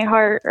brain and my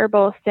heart are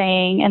both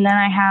saying, and then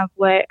I have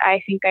what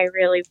I think I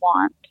really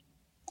want.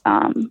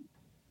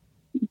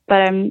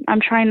 But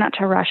I'm trying not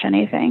to rush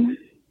anything.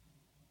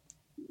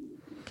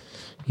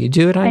 You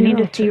do it on your own terms.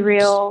 I need to see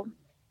real.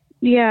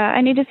 Yeah, I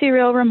need to see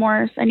real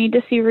remorse. I need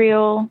to see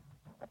real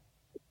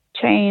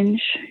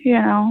change,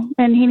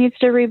 and he needs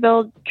to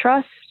rebuild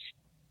trust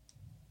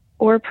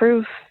or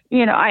proof.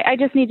 I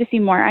just need to see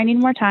more. I need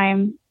more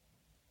time.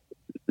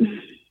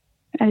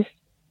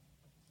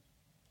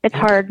 It's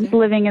hard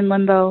living in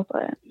limbo,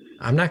 but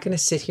I'm not going to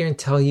sit here and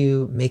tell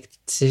you make the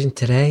decision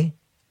today,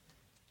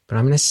 but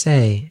I'm going to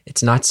say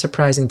it's not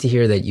surprising to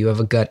hear that you have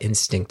a gut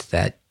instinct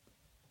that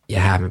you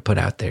haven't put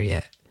out there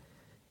yet.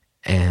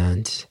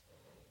 And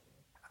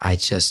I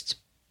just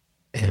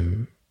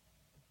am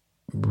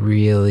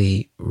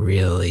really,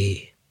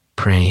 really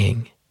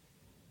praying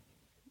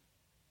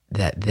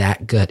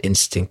that gut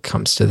instinct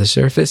comes to the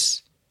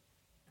surface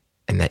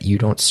and that you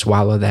don't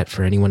swallow that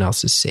for anyone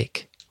else's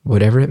sake,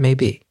 whatever it may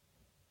be.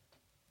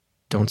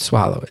 Don't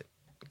swallow it,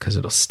 because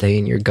it'll stay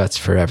in your guts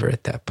forever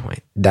at that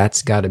point.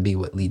 That's got to be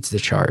what leads the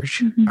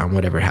charge on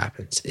whatever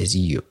happens, is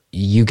you.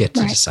 You get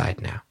to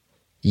decide now.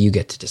 You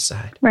get to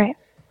decide. Right.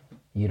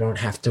 You don't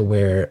have to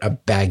wear a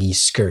baggy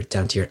skirt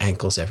down to your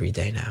ankles every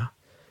day now.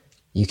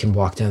 You can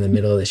walk down the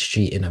middle of the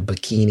street in a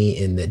bikini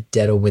in the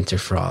dead of winter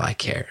for all I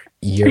care.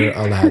 You're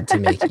allowed to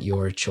make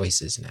your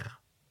choices now.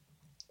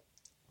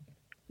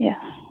 Yeah.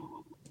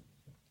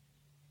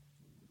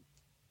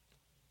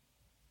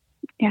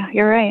 Yeah,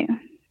 you're right.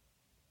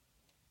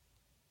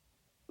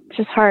 It's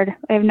just hard.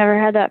 I've never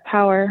had that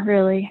power,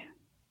 really.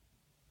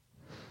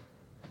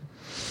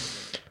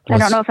 I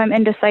don't know if I'm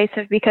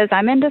indecisive because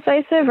I'm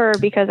indecisive or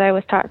because I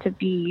was taught to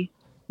be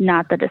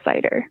not the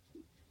decider.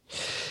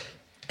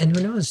 And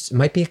who knows? It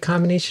might be a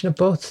combination of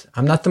both.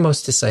 I'm not the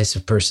most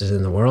decisive person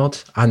in the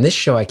world. On this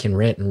show, I can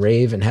rant and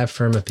rave and have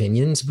firm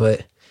opinions,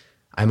 but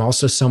I'm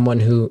also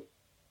someone who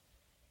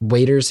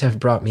waiters have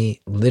brought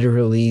me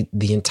literally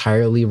the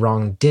entirely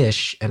wrong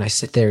dish, and I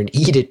sit there and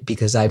eat it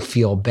because I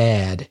feel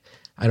bad.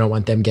 I don't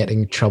want them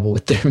getting in trouble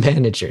with their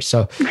manager.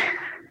 So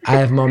I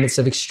have moments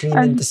of extreme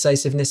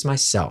indecisiveness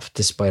myself,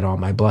 despite all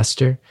my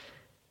bluster.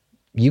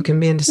 You can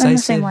be indecisive. I'm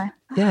the same way.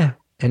 Yeah.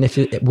 And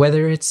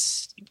whether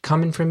it's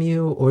coming from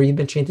you or you've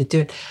been trained to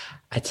do it,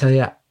 I tell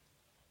you, I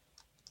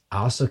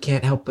also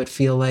can't help but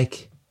feel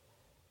like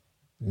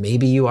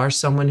maybe you are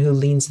someone who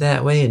leans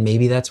that way, and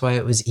maybe that's why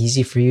it was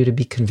easy for you to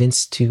be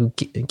convinced to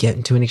get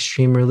into an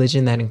extreme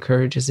religion that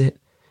encourages it.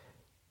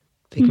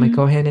 I think might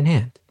go hand in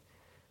hand.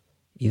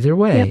 Either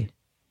way,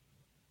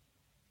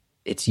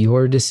 it's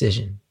your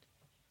decision.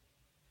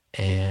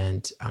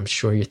 And I'm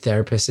sure your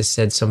therapist has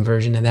said some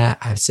version of that.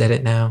 I've said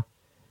it now.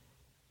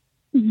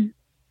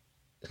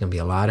 There's going to be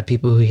a lot of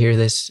people who hear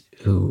this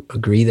who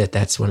agree that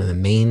that's one of the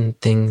main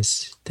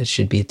things that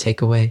should be a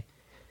takeaway.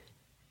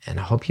 And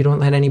I hope you don't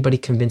let anybody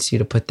convince you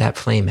to put that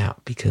flame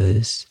out,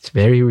 because it's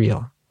very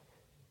real.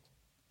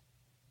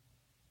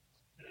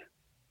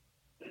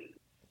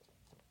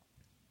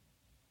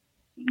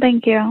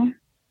 Thank you.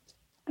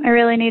 I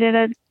really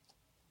needed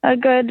a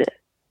good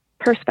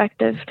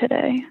perspective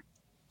today.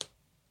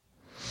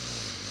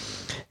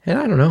 And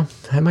I don't know,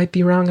 I might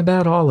be wrong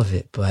about all of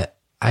it, but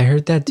I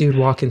heard that dude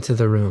walk into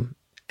the room,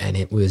 and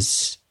it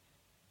was,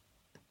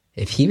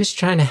 if he was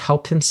trying to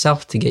help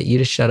himself to get you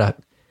to shut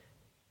up,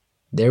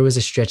 there was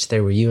a stretch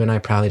there where you and I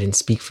probably didn't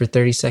speak for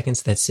 30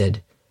 seconds that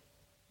said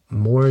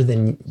more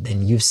than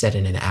you've said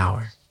in an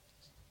hour.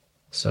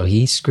 So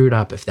he screwed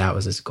up if that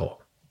was his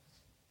goal.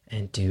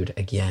 And dude,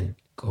 again,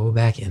 go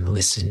back and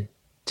listen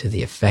to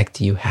the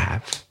effect you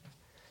have.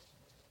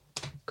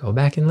 Go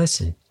back and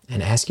listen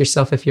and ask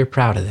yourself if you're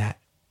proud of that.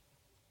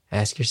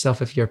 Ask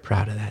yourself if you're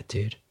proud of that,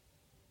 dude.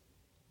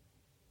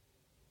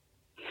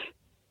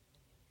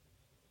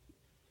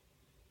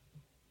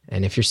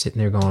 And if you're sitting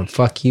there going,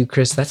 fuck you,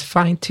 Chris, that's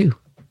fine too.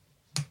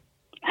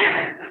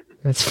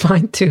 That's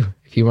fine too.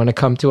 If you want to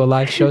come to a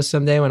live show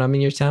someday when I'm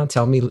in your town,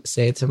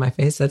 say it to my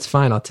face, that's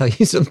fine. I'll tell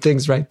you some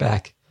things right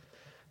back.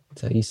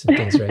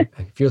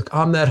 If you're like,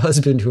 I'm that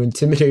husband who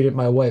intimidated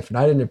my wife and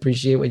I didn't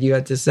appreciate what you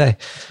had to say,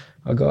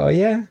 I'll go, oh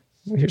yeah?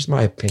 Well, here's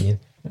my opinion.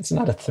 That's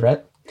not a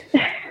threat.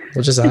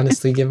 We'll just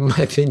honestly give him my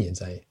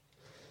opinions. I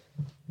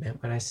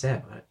meant what I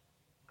said, but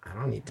I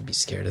don't need to be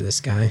scared of this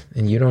guy.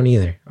 And you don't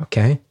either,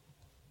 okay?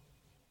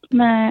 I'm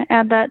going to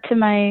add that to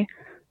my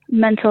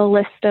mental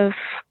list of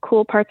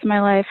cool parts of my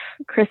life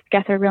Chris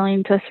Gether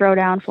willing to throw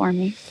down for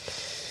me.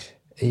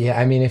 Yeah,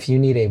 I mean, if you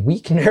need a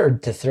weak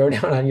nerd to throw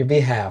down on your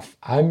behalf,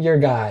 I'm your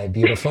guy,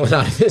 beautiful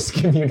anonymous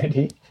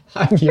community.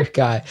 I'm your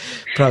guy.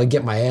 Probably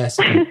get my ass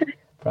beat.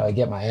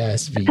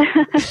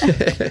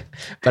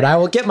 But I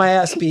will get my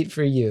ass beat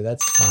for you.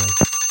 That's fine.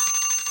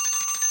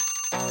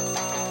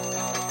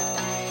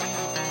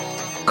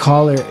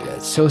 Caller,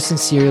 so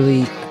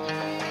sincerely,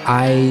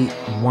 I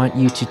want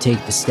you to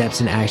take the steps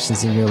and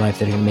actions in your life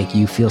that are going to make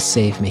you feel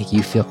safe, make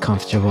you feel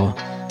comfortable.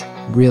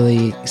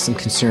 Really, some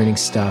concerning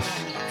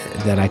stuff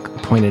that I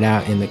pointed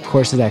out in the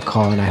course of that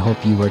call, and I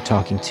hope you were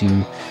talking to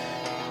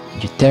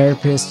your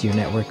therapist, your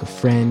network of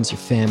friends, your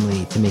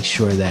family, to make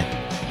sure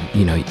that,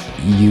 you know,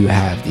 you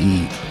have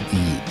the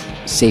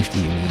safety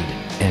you need.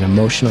 And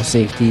emotional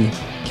safety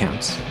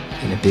counts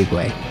in a big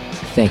way.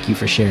 Thank you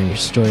for sharing your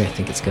story. I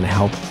think it's going to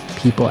help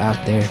people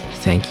out there.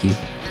 Thank you.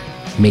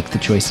 Make the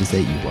choices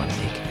that you want to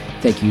make.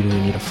 Thank you to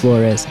Anita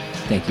Flores.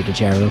 Thank you to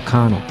Jared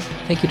O'Connell.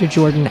 Thank you to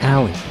Jordan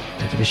Allen.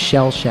 Thank you to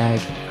Shellshag,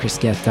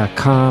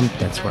 chrisgeth.com.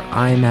 That's where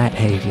I'm at.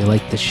 Hey, if you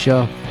like the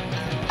show,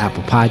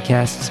 Apple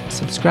Podcasts,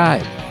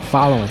 subscribe,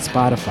 follow on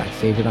Spotify,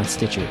 favorite on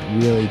Stitcher.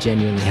 It really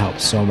genuinely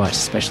helps so much,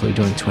 especially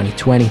during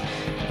 2020.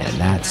 And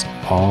that's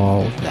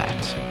all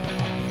that.